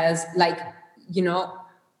as like, you know,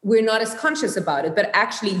 we're not as conscious about it, but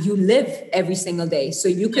actually you live every single day. So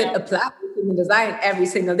you could apply, you human design every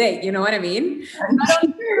single day. You know what I mean?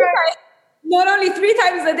 Not only 3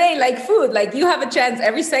 times a day, like food, like you have a chance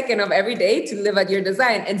every second of every day to live out your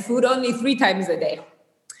design, and food only 3 times a day.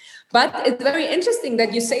 But it's very interesting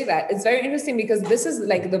that you say that. It's very interesting because this is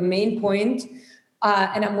like the main point.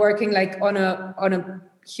 And I'm working like on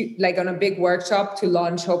a big workshop to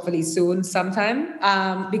launch hopefully soon sometime.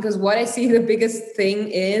 Because what I see the biggest thing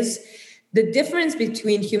is the difference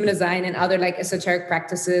between human design and other like esoteric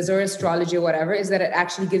practices or astrology or whatever is that it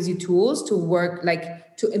actually gives you tools to work,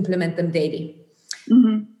 like to implement them daily.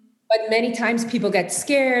 Mm-hmm. But many times people get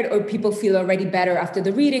scared or people feel already better after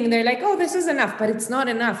the reading. And they're like, oh, this is enough, but it's not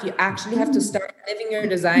enough. You actually have to start living your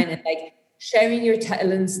design and like sharing your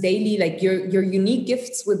talents daily, like your unique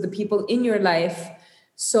gifts with the people in your life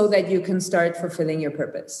so that you can start fulfilling your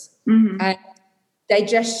purpose. Mm-hmm. And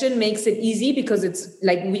digestion makes it easy because it's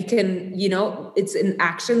like we can, it's an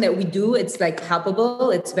action that we do. It's like palpable.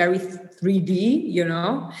 It's very 3D,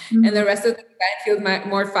 mm-hmm. And the rest of the design feels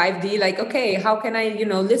more 5D. Like, okay, how can I,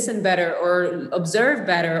 listen better or observe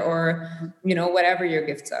better or, whatever your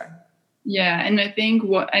gifts are. Yeah. And I think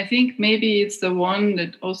maybe it's the one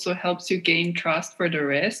that also helps you gain trust for the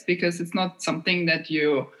rest, because it's not something that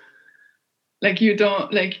you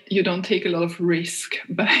don't take a lot of risk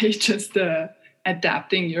by just,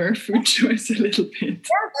 adapting your food choice a little bit.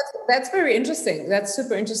 Yeah, that's very interesting. That's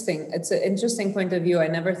super interesting. It's an interesting point of view. I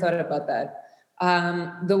never thought about that.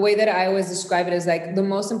 The way that I always describe it is like the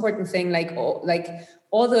most important thing,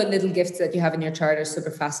 all the little gifts that you have in your chart are super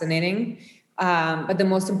fascinating. But the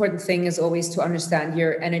most important thing is always to understand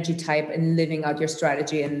your energy type and living out your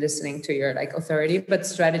strategy and listening to your like authority. But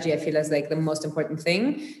strategy, I feel, is like the most important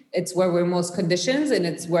thing. It's where we're most conditioned and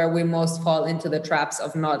it's where we most fall into the traps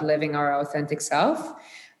of not living our authentic self.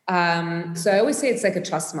 So I always say it's like a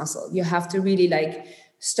trust muscle. You have to really like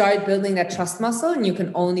start building that trust muscle, and you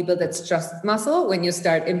can only build that trust muscle when you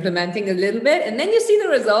start implementing a little bit, and then you see the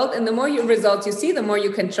result. And the more results you see, the more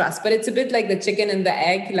you can trust. But it's a bit like the chicken and the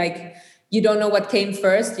egg, like you don't know what came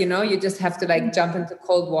first, you just have to like jump into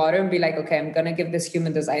cold water and be like, okay, I'm going to give this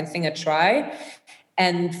human design thing a try.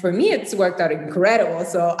 And for me, it's worked out incredible.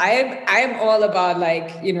 So I am all about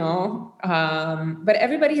like, but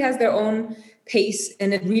everybody has their own pace.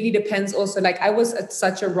 And it really depends also, like I was at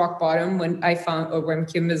such a rock bottom when when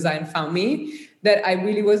human design found me, that I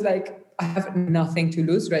really was like, I have nothing to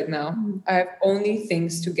lose right now. I have only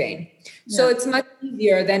things to gain. Yeah. So it's much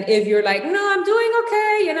easier than if you're like, no, I'm doing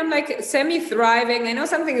okay. And I'm like semi-thriving. I know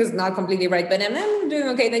something is not completely right, but I'm doing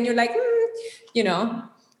okay. Then you're like,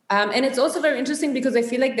 and it's also very interesting because I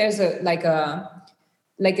feel like there's a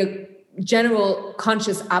general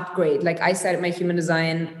conscious upgrade. Like I started my human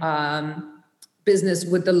design business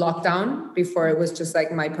with the lockdown. Before it was just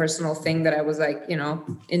like my personal thing that I was like,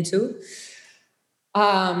 into.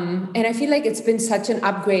 And I feel like it's been such an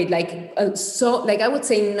upgrade, I would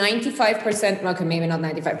say 95%, okay, maybe not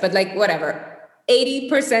 95, but like whatever,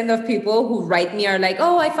 80% of people who write me are like,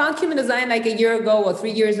 oh, I found human design like a year ago or 3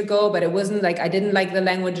 years ago, but it wasn't like, I didn't like the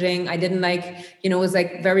languaging. I didn't like, it was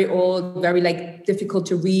like very old, very like difficult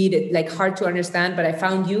to read, like hard to understand, but I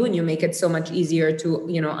found you and you make it so much easier to,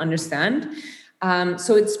 understand.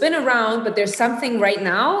 So it's been around, but there's something right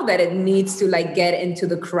now that it needs to like get into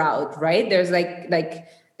the crowd, right? There's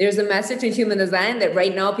there's a message in human design that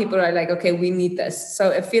right now people are like, okay, we need this.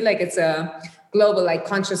 So I feel like it's a global like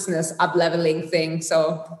consciousness up-leveling thing.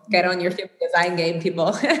 So get on your human design game,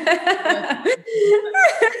 people.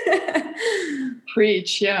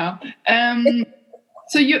 Preach, yeah.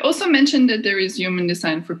 So you also mentioned that there is human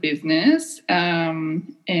design for business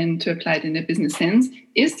and to apply it in a business sense.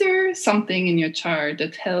 Is there something in your chart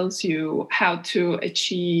that tells you how to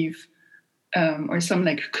achieve or some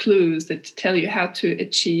like clues that tell you how to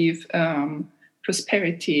achieve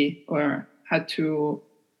prosperity or how to...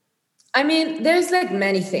 I mean, there's like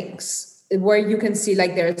many things where you can see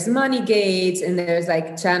like there's money gates and there's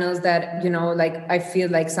like channels that, like I feel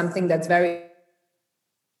like something that's very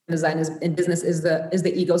design is in business is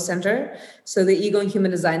the ego center. So the ego in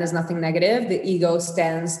human design is nothing negative. The ego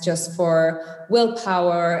stands just for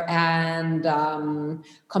willpower and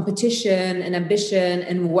competition and ambition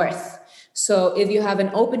and worth. So if you have an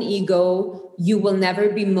open ego, you will never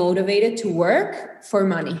be motivated to work for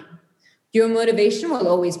money. Your motivation will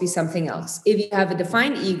always be something else. If you have a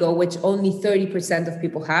defined ego, which only 30% of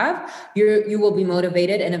people have, you will be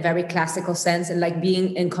motivated in a very classical sense, and like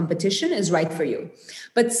being in competition is right for you.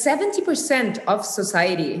 But 70% of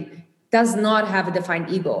society does not have a defined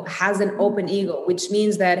ego, has an open ego, which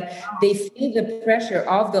means that they feel the pressure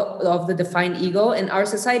of the defined ego. And our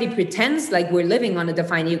society pretends like we're living on a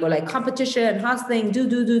defined ego, like competition, hustling,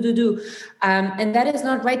 do. And that is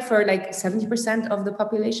not right for like 70% of the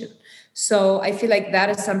population. So I feel like that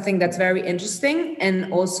is something that's very interesting.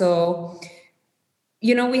 And also,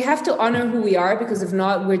 we have to honor who we are, because if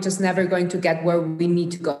not, we're just never going to get where we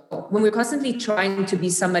need to go. When we're constantly trying to be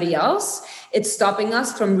somebody else, it's stopping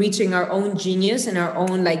us from reaching our own genius and our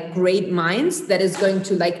own like great minds that is going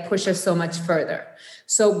to like push us so much further.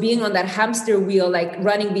 So being on that hamster wheel, like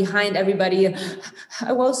running behind everybody,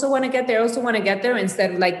 I also want to get there,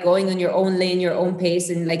 instead of like going on your own lane, your own pace,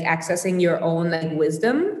 and like accessing your own like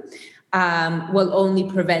wisdom, will only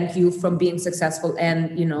prevent you from being successful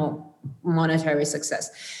and, monetary success.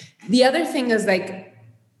 The other thing is like,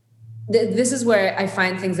 this is where I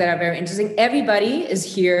find things that are very interesting. Everybody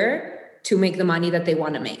is here to make the money that they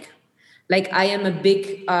want to make. Like, I am a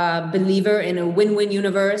big believer in a win-win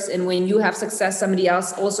universe. And when you have success, somebody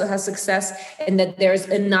else also has success, and that there's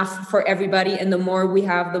enough for everybody. And the more we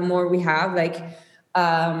have, like,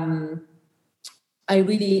 I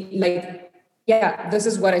really like, this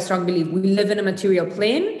is what I strongly believe. We live in a material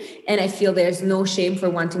plane, and I feel there's no shame for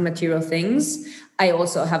wanting material things. I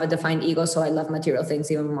also have a defined ego, so I love material things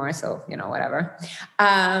even more. So, whatever.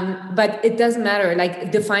 But it doesn't matter.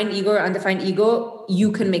 Like, defined ego or undefined ego,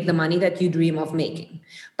 you can make the money that you dream of making.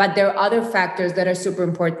 But there are other factors that are super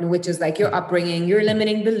important, which is like your upbringing, your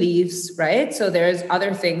limiting beliefs, right? So there's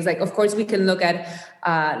other things. Like, of course, we can look at,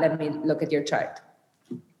 let me look at your chart.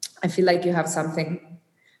 I feel like you have something.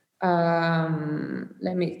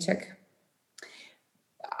 Let me check.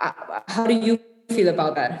 How do you feel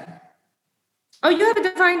about that? Oh, you have a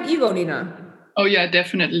defined ego, Nina. Oh yeah,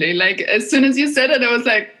 definitely. Like, as soon as you said it, I was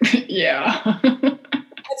like, yeah.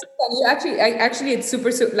 You actually, it's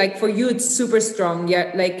super, like, for you, it's super strong.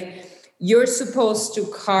 Yeah. Like, you're supposed to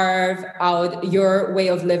carve out your way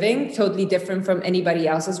of living totally different from anybody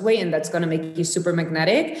else's way. And that's going to make you super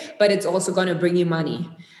magnetic, but it's also going to bring you money.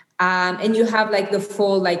 And you have like the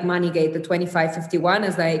full like money gate, the 2551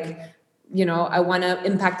 is like, I want to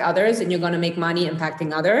impact others, and you're going to make money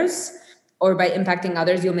impacting others, or by impacting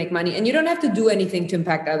others, you'll make money, and you don't have to do anything to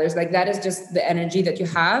impact others. Like, that is just the energy that you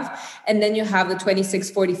have. And then you have the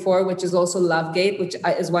 2644, which is also love gate, which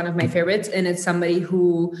is one of my favorites. And it's somebody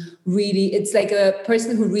who really, it's like a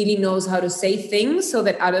person who really knows how to say things so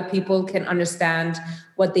that other people can understand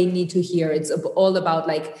what they need to hear. It's all about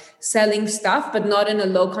like selling stuff, but not in a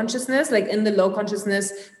low consciousness. Like, in the low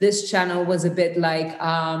consciousness, this channel was a bit like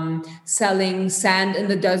selling sand in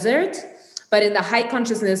the desert. But in the high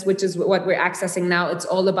consciousness, which is what we're accessing now, it's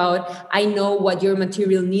all about, I know what your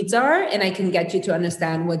material needs are, and I can get you to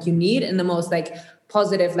understand what you need in the most like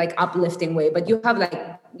positive, like uplifting way. But you have like,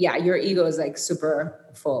 your ego is like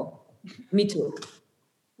super full. Me too.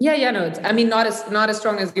 No, not as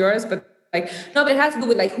strong as yours, but like, no, but it has to do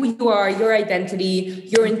with like who you are, your identity,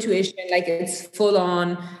 your intuition. Like, it's full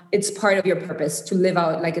on, it's part of your purpose to live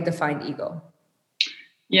out like a defined ego.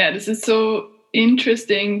 Yeah, this is so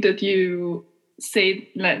interesting that you say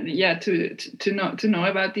like, to know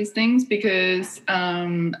about these things, because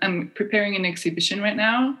I'm preparing an exhibition right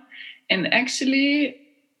now. And actually,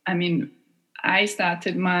 I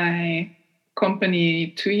started my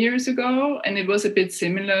company 2 years ago, and it was a bit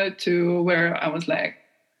similar to where I was like,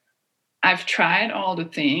 I've tried all the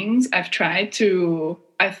things. I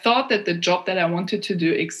thought that the job that I wanted to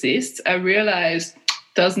do exists. I realized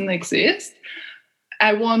doesn't exist.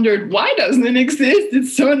 I wondered, why doesn't it exist?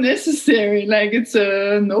 It's so necessary. Like, it's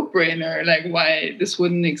a no-brainer, like why this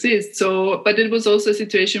wouldn't exist. So, but it was also a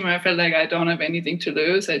situation where I felt like I don't have anything to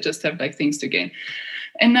lose. I just have like things to gain.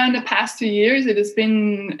 And now in the past 2 years, it has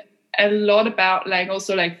been a lot about like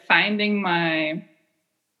also like finding my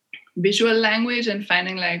visual language and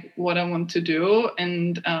finding like what I want to do.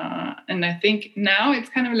 And I think now it's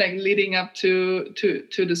kind of like leading up to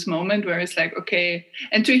this moment where it's like, okay,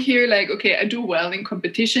 and to hear like, okay, I do well in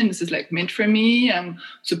competition. This is like meant for me. I'm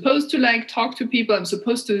supposed to like talk to people.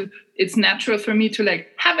 It's natural for me to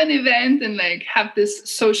like have an event and like have this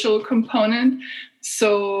social component.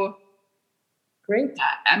 So great.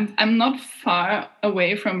 I'm not far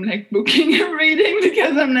away from like booking a reading,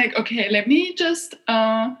 because I'm like, okay, let me just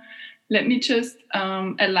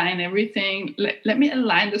align everything. Let me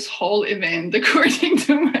align this whole event according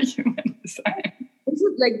to my human design.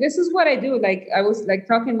 This is what I do. Like, I was like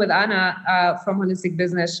talking with Anna from Holistic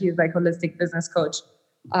Business. She's like holistic business coach.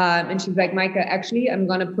 And she's like, Micah, actually, I'm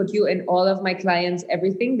going to put you in all of my clients,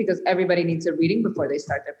 everything, because everybody needs a reading before they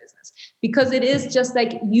start their business. Because it is just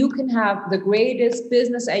like, you can have the greatest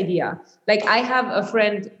business idea. Like, I have a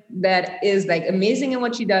friend that is like amazing in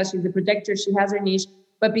what she does. She's a projector. She has her niche.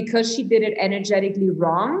 But because she did it energetically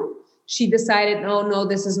wrong, she decided, no,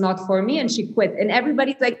 this is not for me. And she quit. And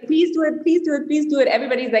everybody's like, please do it, please do it, please do it.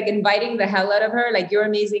 Everybody's like inviting the hell out of her. Like, you're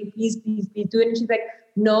amazing. Please, please, please do it. And she's like,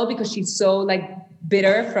 no, because she's so like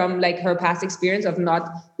bitter from like her past experience of not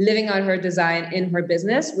living out her design in her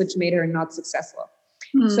business, which made her not successful.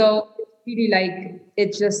 So it's really like,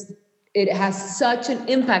 it has such an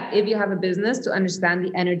impact if you have a business to understand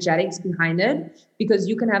the energetics behind it, because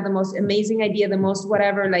you can have the most amazing idea, the most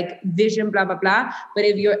whatever, like vision, blah, blah, blah. But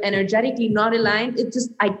if you're energetically not aligned,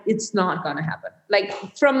 it's not going to happen.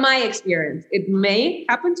 Like, from my experience, it may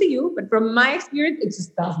happen to you, but from my experience, it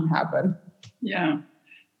just doesn't happen. Yeah.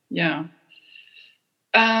 Yeah.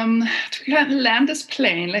 To land this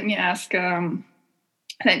plane, let me ask a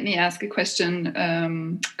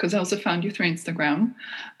question, because I also found you through Instagram.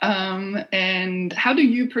 And how do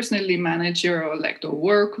you personally manage your the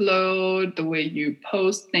workload, the way you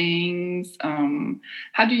post things?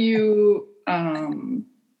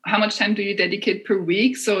 How much time do you dedicate per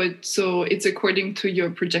week? So it's according to your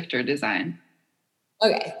projector design.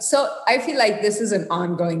 Okay, so I feel like this is an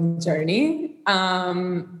ongoing journey.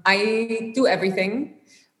 I do everything.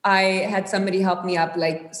 I had somebody help me up,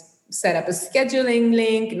 like set up a scheduling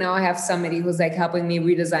link. Now I have somebody who's like helping me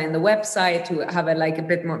redesign the website to have it like a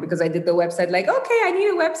bit more, because I did the website like, okay, I need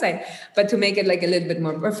a website, but to make it like a little bit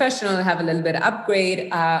more professional, have a little bit of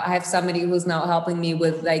upgrade. I have somebody who's now helping me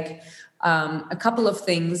with like a couple of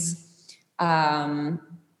things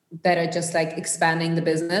that are just like expanding the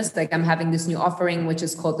business. Like, I'm having this new offering, which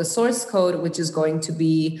is called the Source Code, which is going to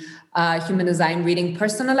be human design reading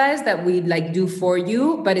personalized that we like do for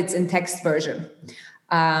you, but it's in text version.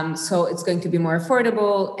 So it's going to be more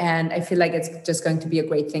affordable. And I feel like it's just going to be a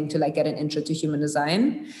great thing to like get an intro to human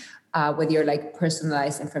design with your like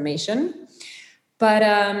personalized information. But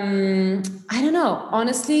I don't know,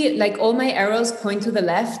 honestly, like all my arrows point to the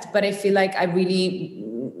left, but I feel like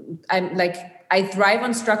I thrive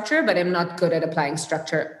on structure, but I'm not good at applying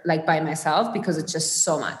structure like by myself, because it's just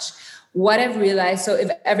so much. What I've realized, so if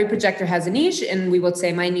every projector has a niche, and we would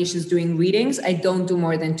say my niche is doing readings, I don't do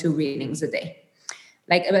more than 2 readings a day.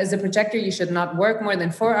 Like, as a projector, you should not work more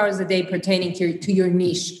than 4 hours a day pertaining to your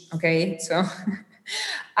niche. Okay. So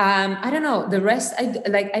I don't know. The rest,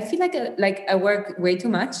 I feel like I work way too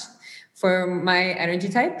much for my energy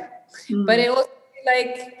type, but it will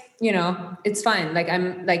like, it's fine. Like,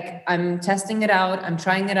 I'm testing it out. I'm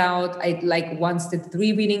trying it out. I like once did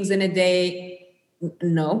 3 readings in a day.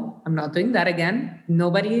 No, I'm not doing that again.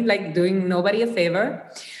 Doing nobody a favor.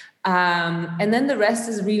 And then the rest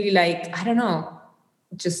is really like, I don't know,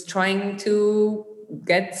 just trying to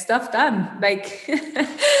get stuff done. Like,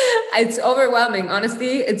 it's overwhelming.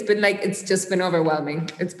 Honestly, it's just been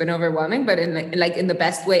overwhelming. It's been overwhelming, but in the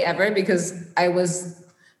best way ever, because I was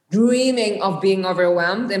dreaming of being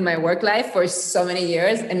overwhelmed in my work life for so many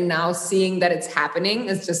years. And now seeing that it's happening,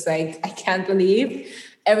 it's just like, I can't believe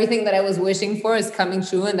everything that I was wishing for is coming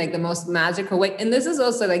true in like the most magical way. And this is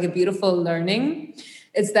also like a beautiful learning.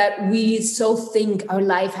 It's that we so think our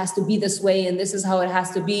life has to be this way, and this is how it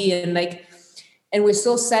has to be. And we're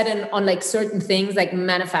so set on like certain things, like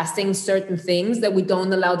manifesting certain things, that we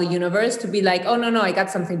don't allow the universe to be like, oh, no, I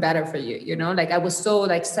got something better for you. Like, I was so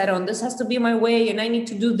like set on this has to be my way, and I need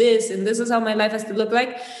to do this, and this is how my life has to look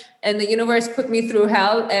like. And the universe put me through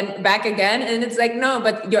hell and back again. And it's like, no,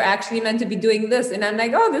 but you're actually meant to be doing this. And I'm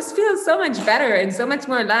like, oh, this feels so much better and so much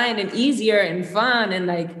more aligned and easier and fun. And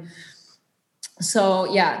like, so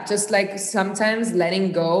yeah, just like sometimes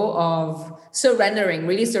letting go of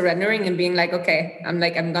really surrendering and being like, okay, I'm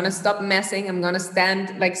going to stop messing. I'm going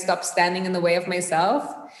to stop standing in the way of myself.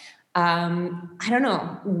 I don't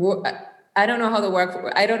know. I don't know how the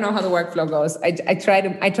workflow goes. I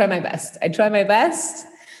try my best.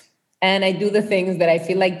 And I do the things that I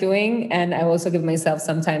feel like doing. And I also give myself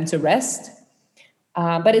some time to rest.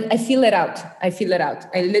 But I feel it out. I feel it out.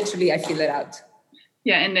 I feel it out.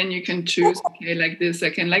 Yeah, and then you can choose, okay, like this, I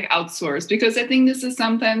can like outsource. Because I think this is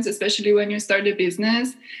sometimes, especially when you start a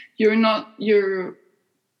business, there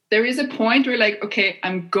is a point where like, okay,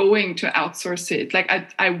 I'm going to outsource it. Like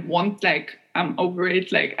I want, like, I'm over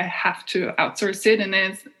it. Like, I have to outsource it. And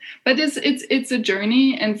it's a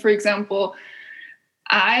journey. And for example,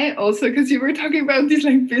 I also, because you were talking about these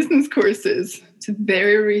like business courses, it's a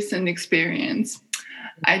very recent experience.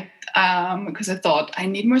 because I thought I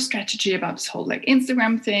need more strategy about this whole like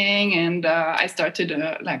Instagram thing, and I started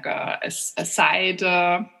a side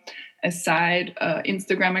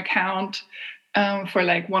Instagram account for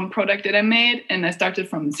like one product that I made, and I started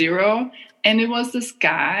from zero. And it was this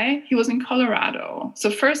guy, he was in Colorado. So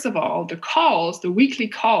first of all, the weekly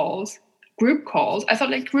calls, group calls, I thought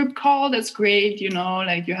like group call, that's great,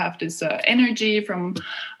 like you have this energy from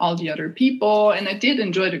all the other people. And I did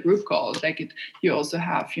enjoy the group calls. Like you also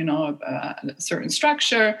have, a certain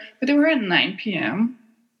structure, but they were at 9 p.m.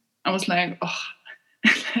 I was like, oh,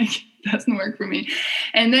 like doesn't work for me.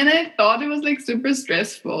 And then I thought it was like super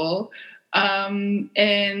stressful. And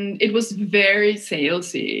it was very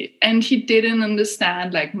salesy, and he didn't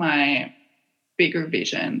understand like my bigger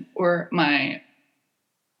vision or my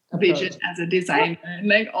vision as a designer, and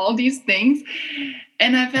like all these things.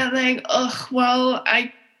 And I felt like, oh, well,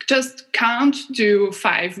 I just can't do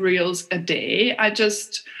 5 reels a day.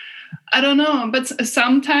 I don't know. But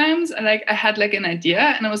sometimes like I had like an idea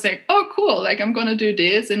and I was like, oh, cool. Like I'm going to do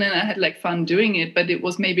this. And then I had like fun doing it, but it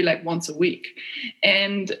was maybe like once a week.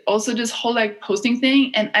 And also this whole like posting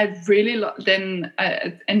thing. And I really,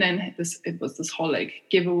 it was this whole like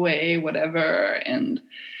giveaway, whatever. And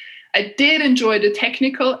I did enjoy the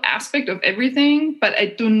technical aspect of everything, but I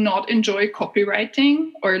do not enjoy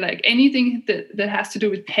copywriting or like anything that has to do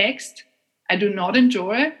with text. I do not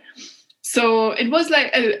enjoy. So it was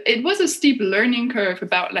like it was a steep learning curve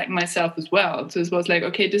about like myself as well. So it was like,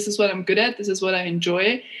 okay, this is what I'm good at. This is what I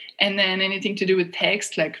enjoy. And then anything to do with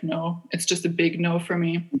text, like, no, it's just a big no for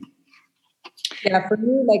me. Yeah, for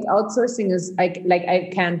me, like outsourcing is like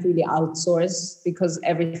I can't really outsource because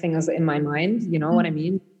everything is in my mind. You know what I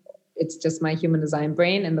mean? It's just my human design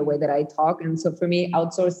brain and the way that I talk. And so for me,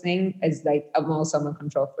 outsourcing is like, I'm also a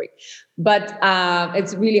control freak, but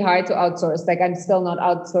it's really hard to outsource. Like I'm still not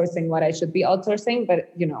outsourcing what I should be outsourcing,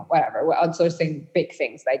 but whatever, we're outsourcing big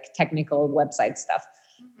things like technical website stuff.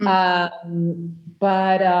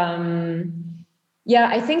 Yeah,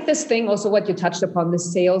 I think this thing also what you touched upon, the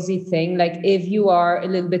salesy thing, like if you are a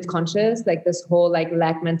little bit conscious, like this whole like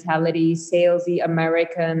lack mentality, salesy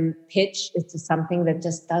American pitch is just something that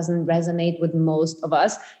just doesn't resonate with most of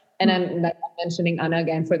us. And I'm like mentioning Anna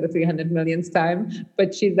again for the 300 millionth time,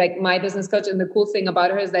 but she's like my business coach. And the cool thing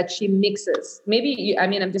about her is that she mixes,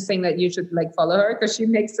 I'm just saying that you should like follow her because she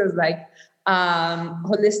mixes like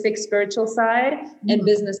holistic spiritual side and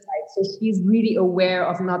business side. So she's really aware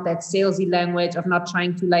of not that salesy language, of not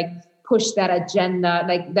trying to like push that agenda.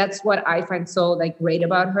 Like that's what I find so like great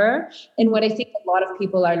about her. And what I think a lot of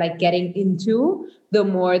people are like getting into the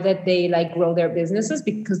more that they like grow their businesses,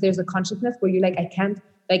 because there's a consciousness where you like, I can't,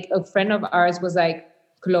 like a friend of ours was like,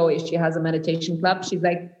 Chloe, she has a meditation club. She's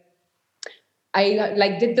like, I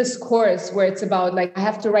like did this course where it's about like, I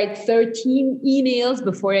have to write 13 emails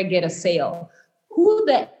before I get a sale. Who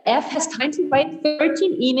the F has time to write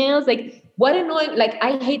 13 emails? Like what annoying, like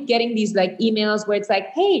I hate getting these like emails where it's like,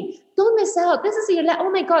 hey, don't miss out. This is your, oh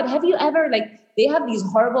my God, have you ever like, they have these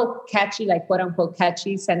horrible catchy, like quote unquote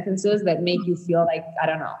catchy sentences that make you feel like, I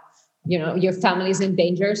don't know, your family's in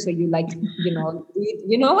danger. So you like, read,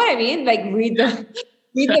 you know what I mean? Like read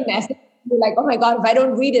the message. You're like, oh my God, if I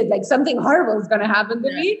don't read it, like something horrible is going to happen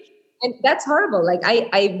to me. And that's horrible. Like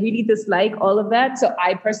I really dislike all of that. So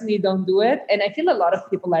I personally don't do it. And I feel a lot of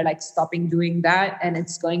people are like stopping doing that. And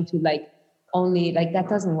it's going to like only like, that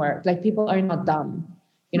doesn't work. Like people are not dumb.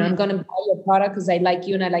 I'm going to buy your product because I like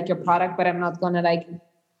you and I like your product, but I'm not going to like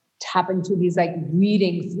tap into these like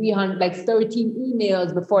reading 13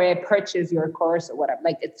 emails before I purchase your course or whatever.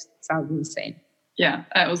 Like it sounds insane. Yeah.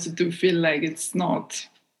 I also do feel like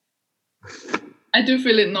I do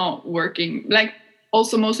feel it not working. Like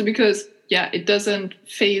also mostly because, it doesn't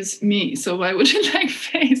faze me. So why would it like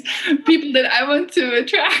faze people that I want to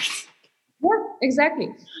attract? Yeah, exactly.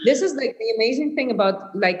 This is like the amazing thing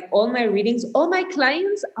about like all my readings. All my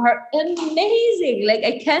clients are amazing. Like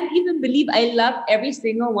I can't even believe I love every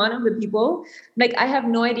single one of the people. Like I have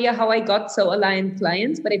no idea how I got so aligned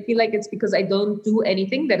clients, but I feel like it's because I don't do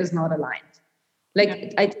anything that is not aligned.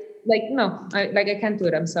 Like I can't do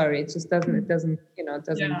it. I'm sorry. It just doesn't.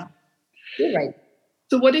 You're right.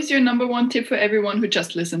 So what is your number one tip for everyone who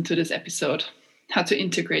just listened to this episode? How to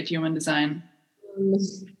integrate human design?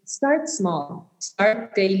 Start small,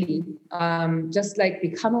 start daily. Just like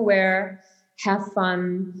become aware, have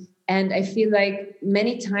fun. And I feel like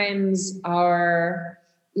many times our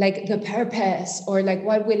like the purpose or like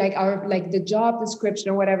what we like our like the job description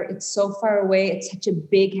or whatever, it's so far away. It's such a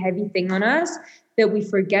big, heavy thing on us that we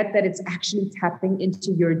forget that it's actually tapping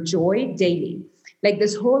into your joy daily. Like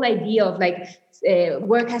this whole idea of like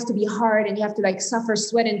work has to be hard and you have to like suffer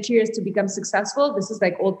sweat and tears to become successful. This is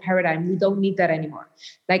like old paradigm. We don't need that anymore.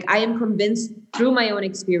 Like I am convinced through my own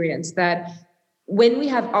experience that when we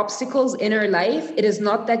have obstacles in our life, it is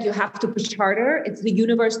not that you have to push harder. It's the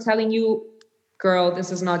universe telling you, girl,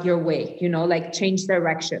 this is not your way, like change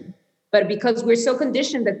direction. But because we're so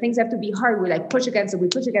conditioned that things have to be hard, we like push against it. We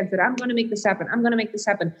push against it. I'm going to make this happen. I'm going to make this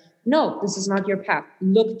happen. No, this is not your path.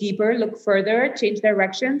 Look deeper, look further, change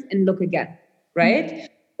directions, and look again, right? Mm-hmm.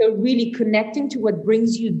 So really connecting to what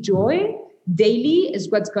brings you joy daily is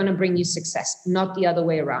what's going to bring you success, not the other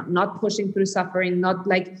way around. Not pushing through suffering, not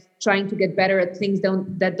like trying to get better at things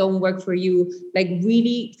that don't work for you, like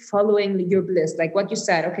really following your bliss. Like what you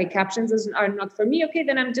said, okay, captions are not for me. Okay,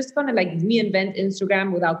 then I'm just going to like reinvent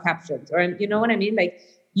Instagram without captions, or you know what I mean? Like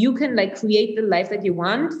you can like create the life that you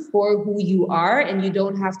want for who you are, and you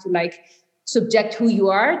don't have to like subject who you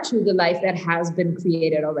are to the life that has been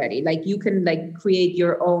created already. Like you can like create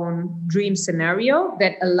your own dream scenario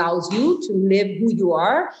that allows you to live who you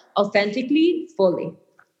are authentically, fully.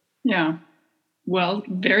 Yeah. Well,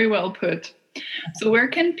 very well put. So where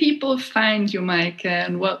can people find you, Maike,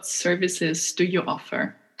 and what services do you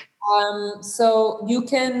offer? So you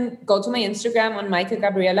can go to my Instagram on Maike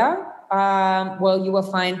Gabriela. Well, you will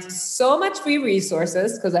find so much free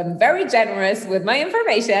resources because I'm very generous with my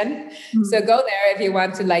information. Mm-hmm. So go there if you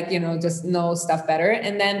want to just know stuff better.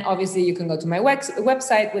 And then obviously you can go to my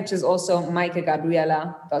website, which is also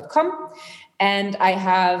maikegabriela.com. And I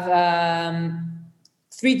have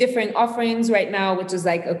 3 different offerings right now, which is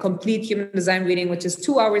like a complete human design reading, which is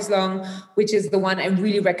 2 hours long, which is the one I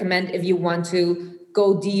really recommend if you want to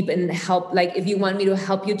go deep and help, like if you want me to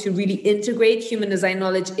help you to really integrate human design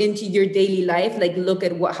knowledge into your daily life, like look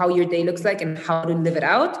at how your day looks like and how to live it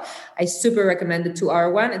out. I super recommend the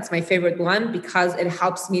 2-hour one. It's my favorite one because it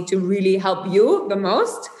helps me to really help you the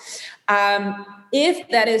most. If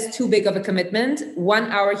that is too big of a commitment,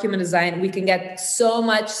 1 hour human design, we can get so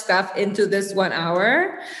much stuff into this 1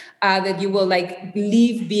 hour that you will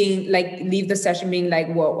leave the session being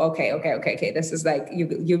like, whoa, okay. This is like,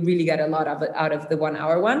 you really get a lot of it out of the 1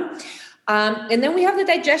 hour one. And then we have the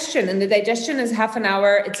digestion, and the digestion is half an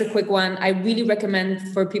hour. It's a quick one. I really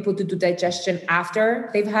recommend for people to do digestion after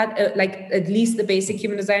they've had at least the basic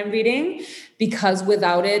human design reading, because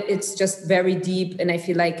without it, it's just very deep. And I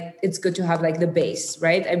feel like it's good to have like the base,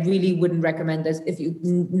 right? I really wouldn't recommend this if you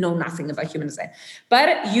know nothing about human design,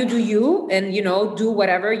 but you do you, and do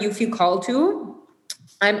whatever you feel called to.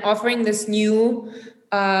 I'm offering this new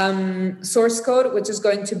source code, which is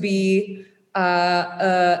going to be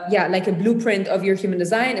like a blueprint of your human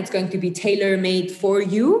design. It's going to be tailor-made for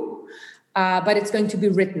you, but it's going to be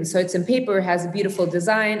written. So it's in paper, has a beautiful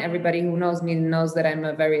design. Everybody who knows me knows that I'm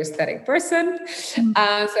a very aesthetic person. So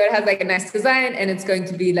it has like a nice design, and it's going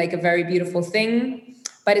to be like a very beautiful thing,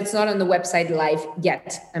 but it's not on the website live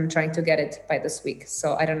yet. I'm trying to get it by this week.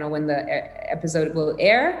 So I don't know when the episode will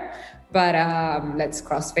air, but let's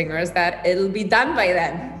cross fingers that it'll be done by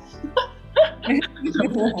then.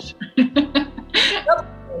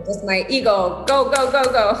 Just my ego. Go.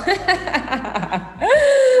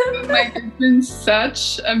 It's been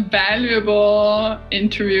such a valuable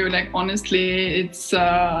interview. Like, honestly, it's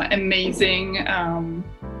amazing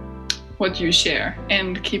what you share,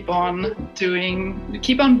 and keep on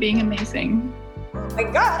being amazing. Oh my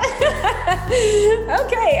God.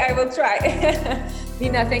 Okay, I will try.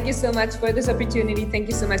 Nina, thank you so much for this opportunity. Thank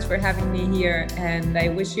you so much for having me here. And I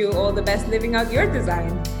wish you all the best living out your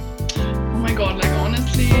design. Oh my God, like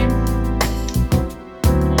honestly.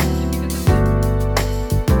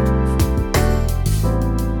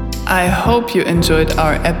 I hope you enjoyed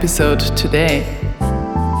our episode today.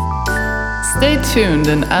 Stay tuned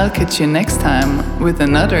and I'll catch you next time with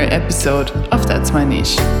another episode of That's My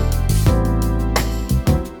Niche.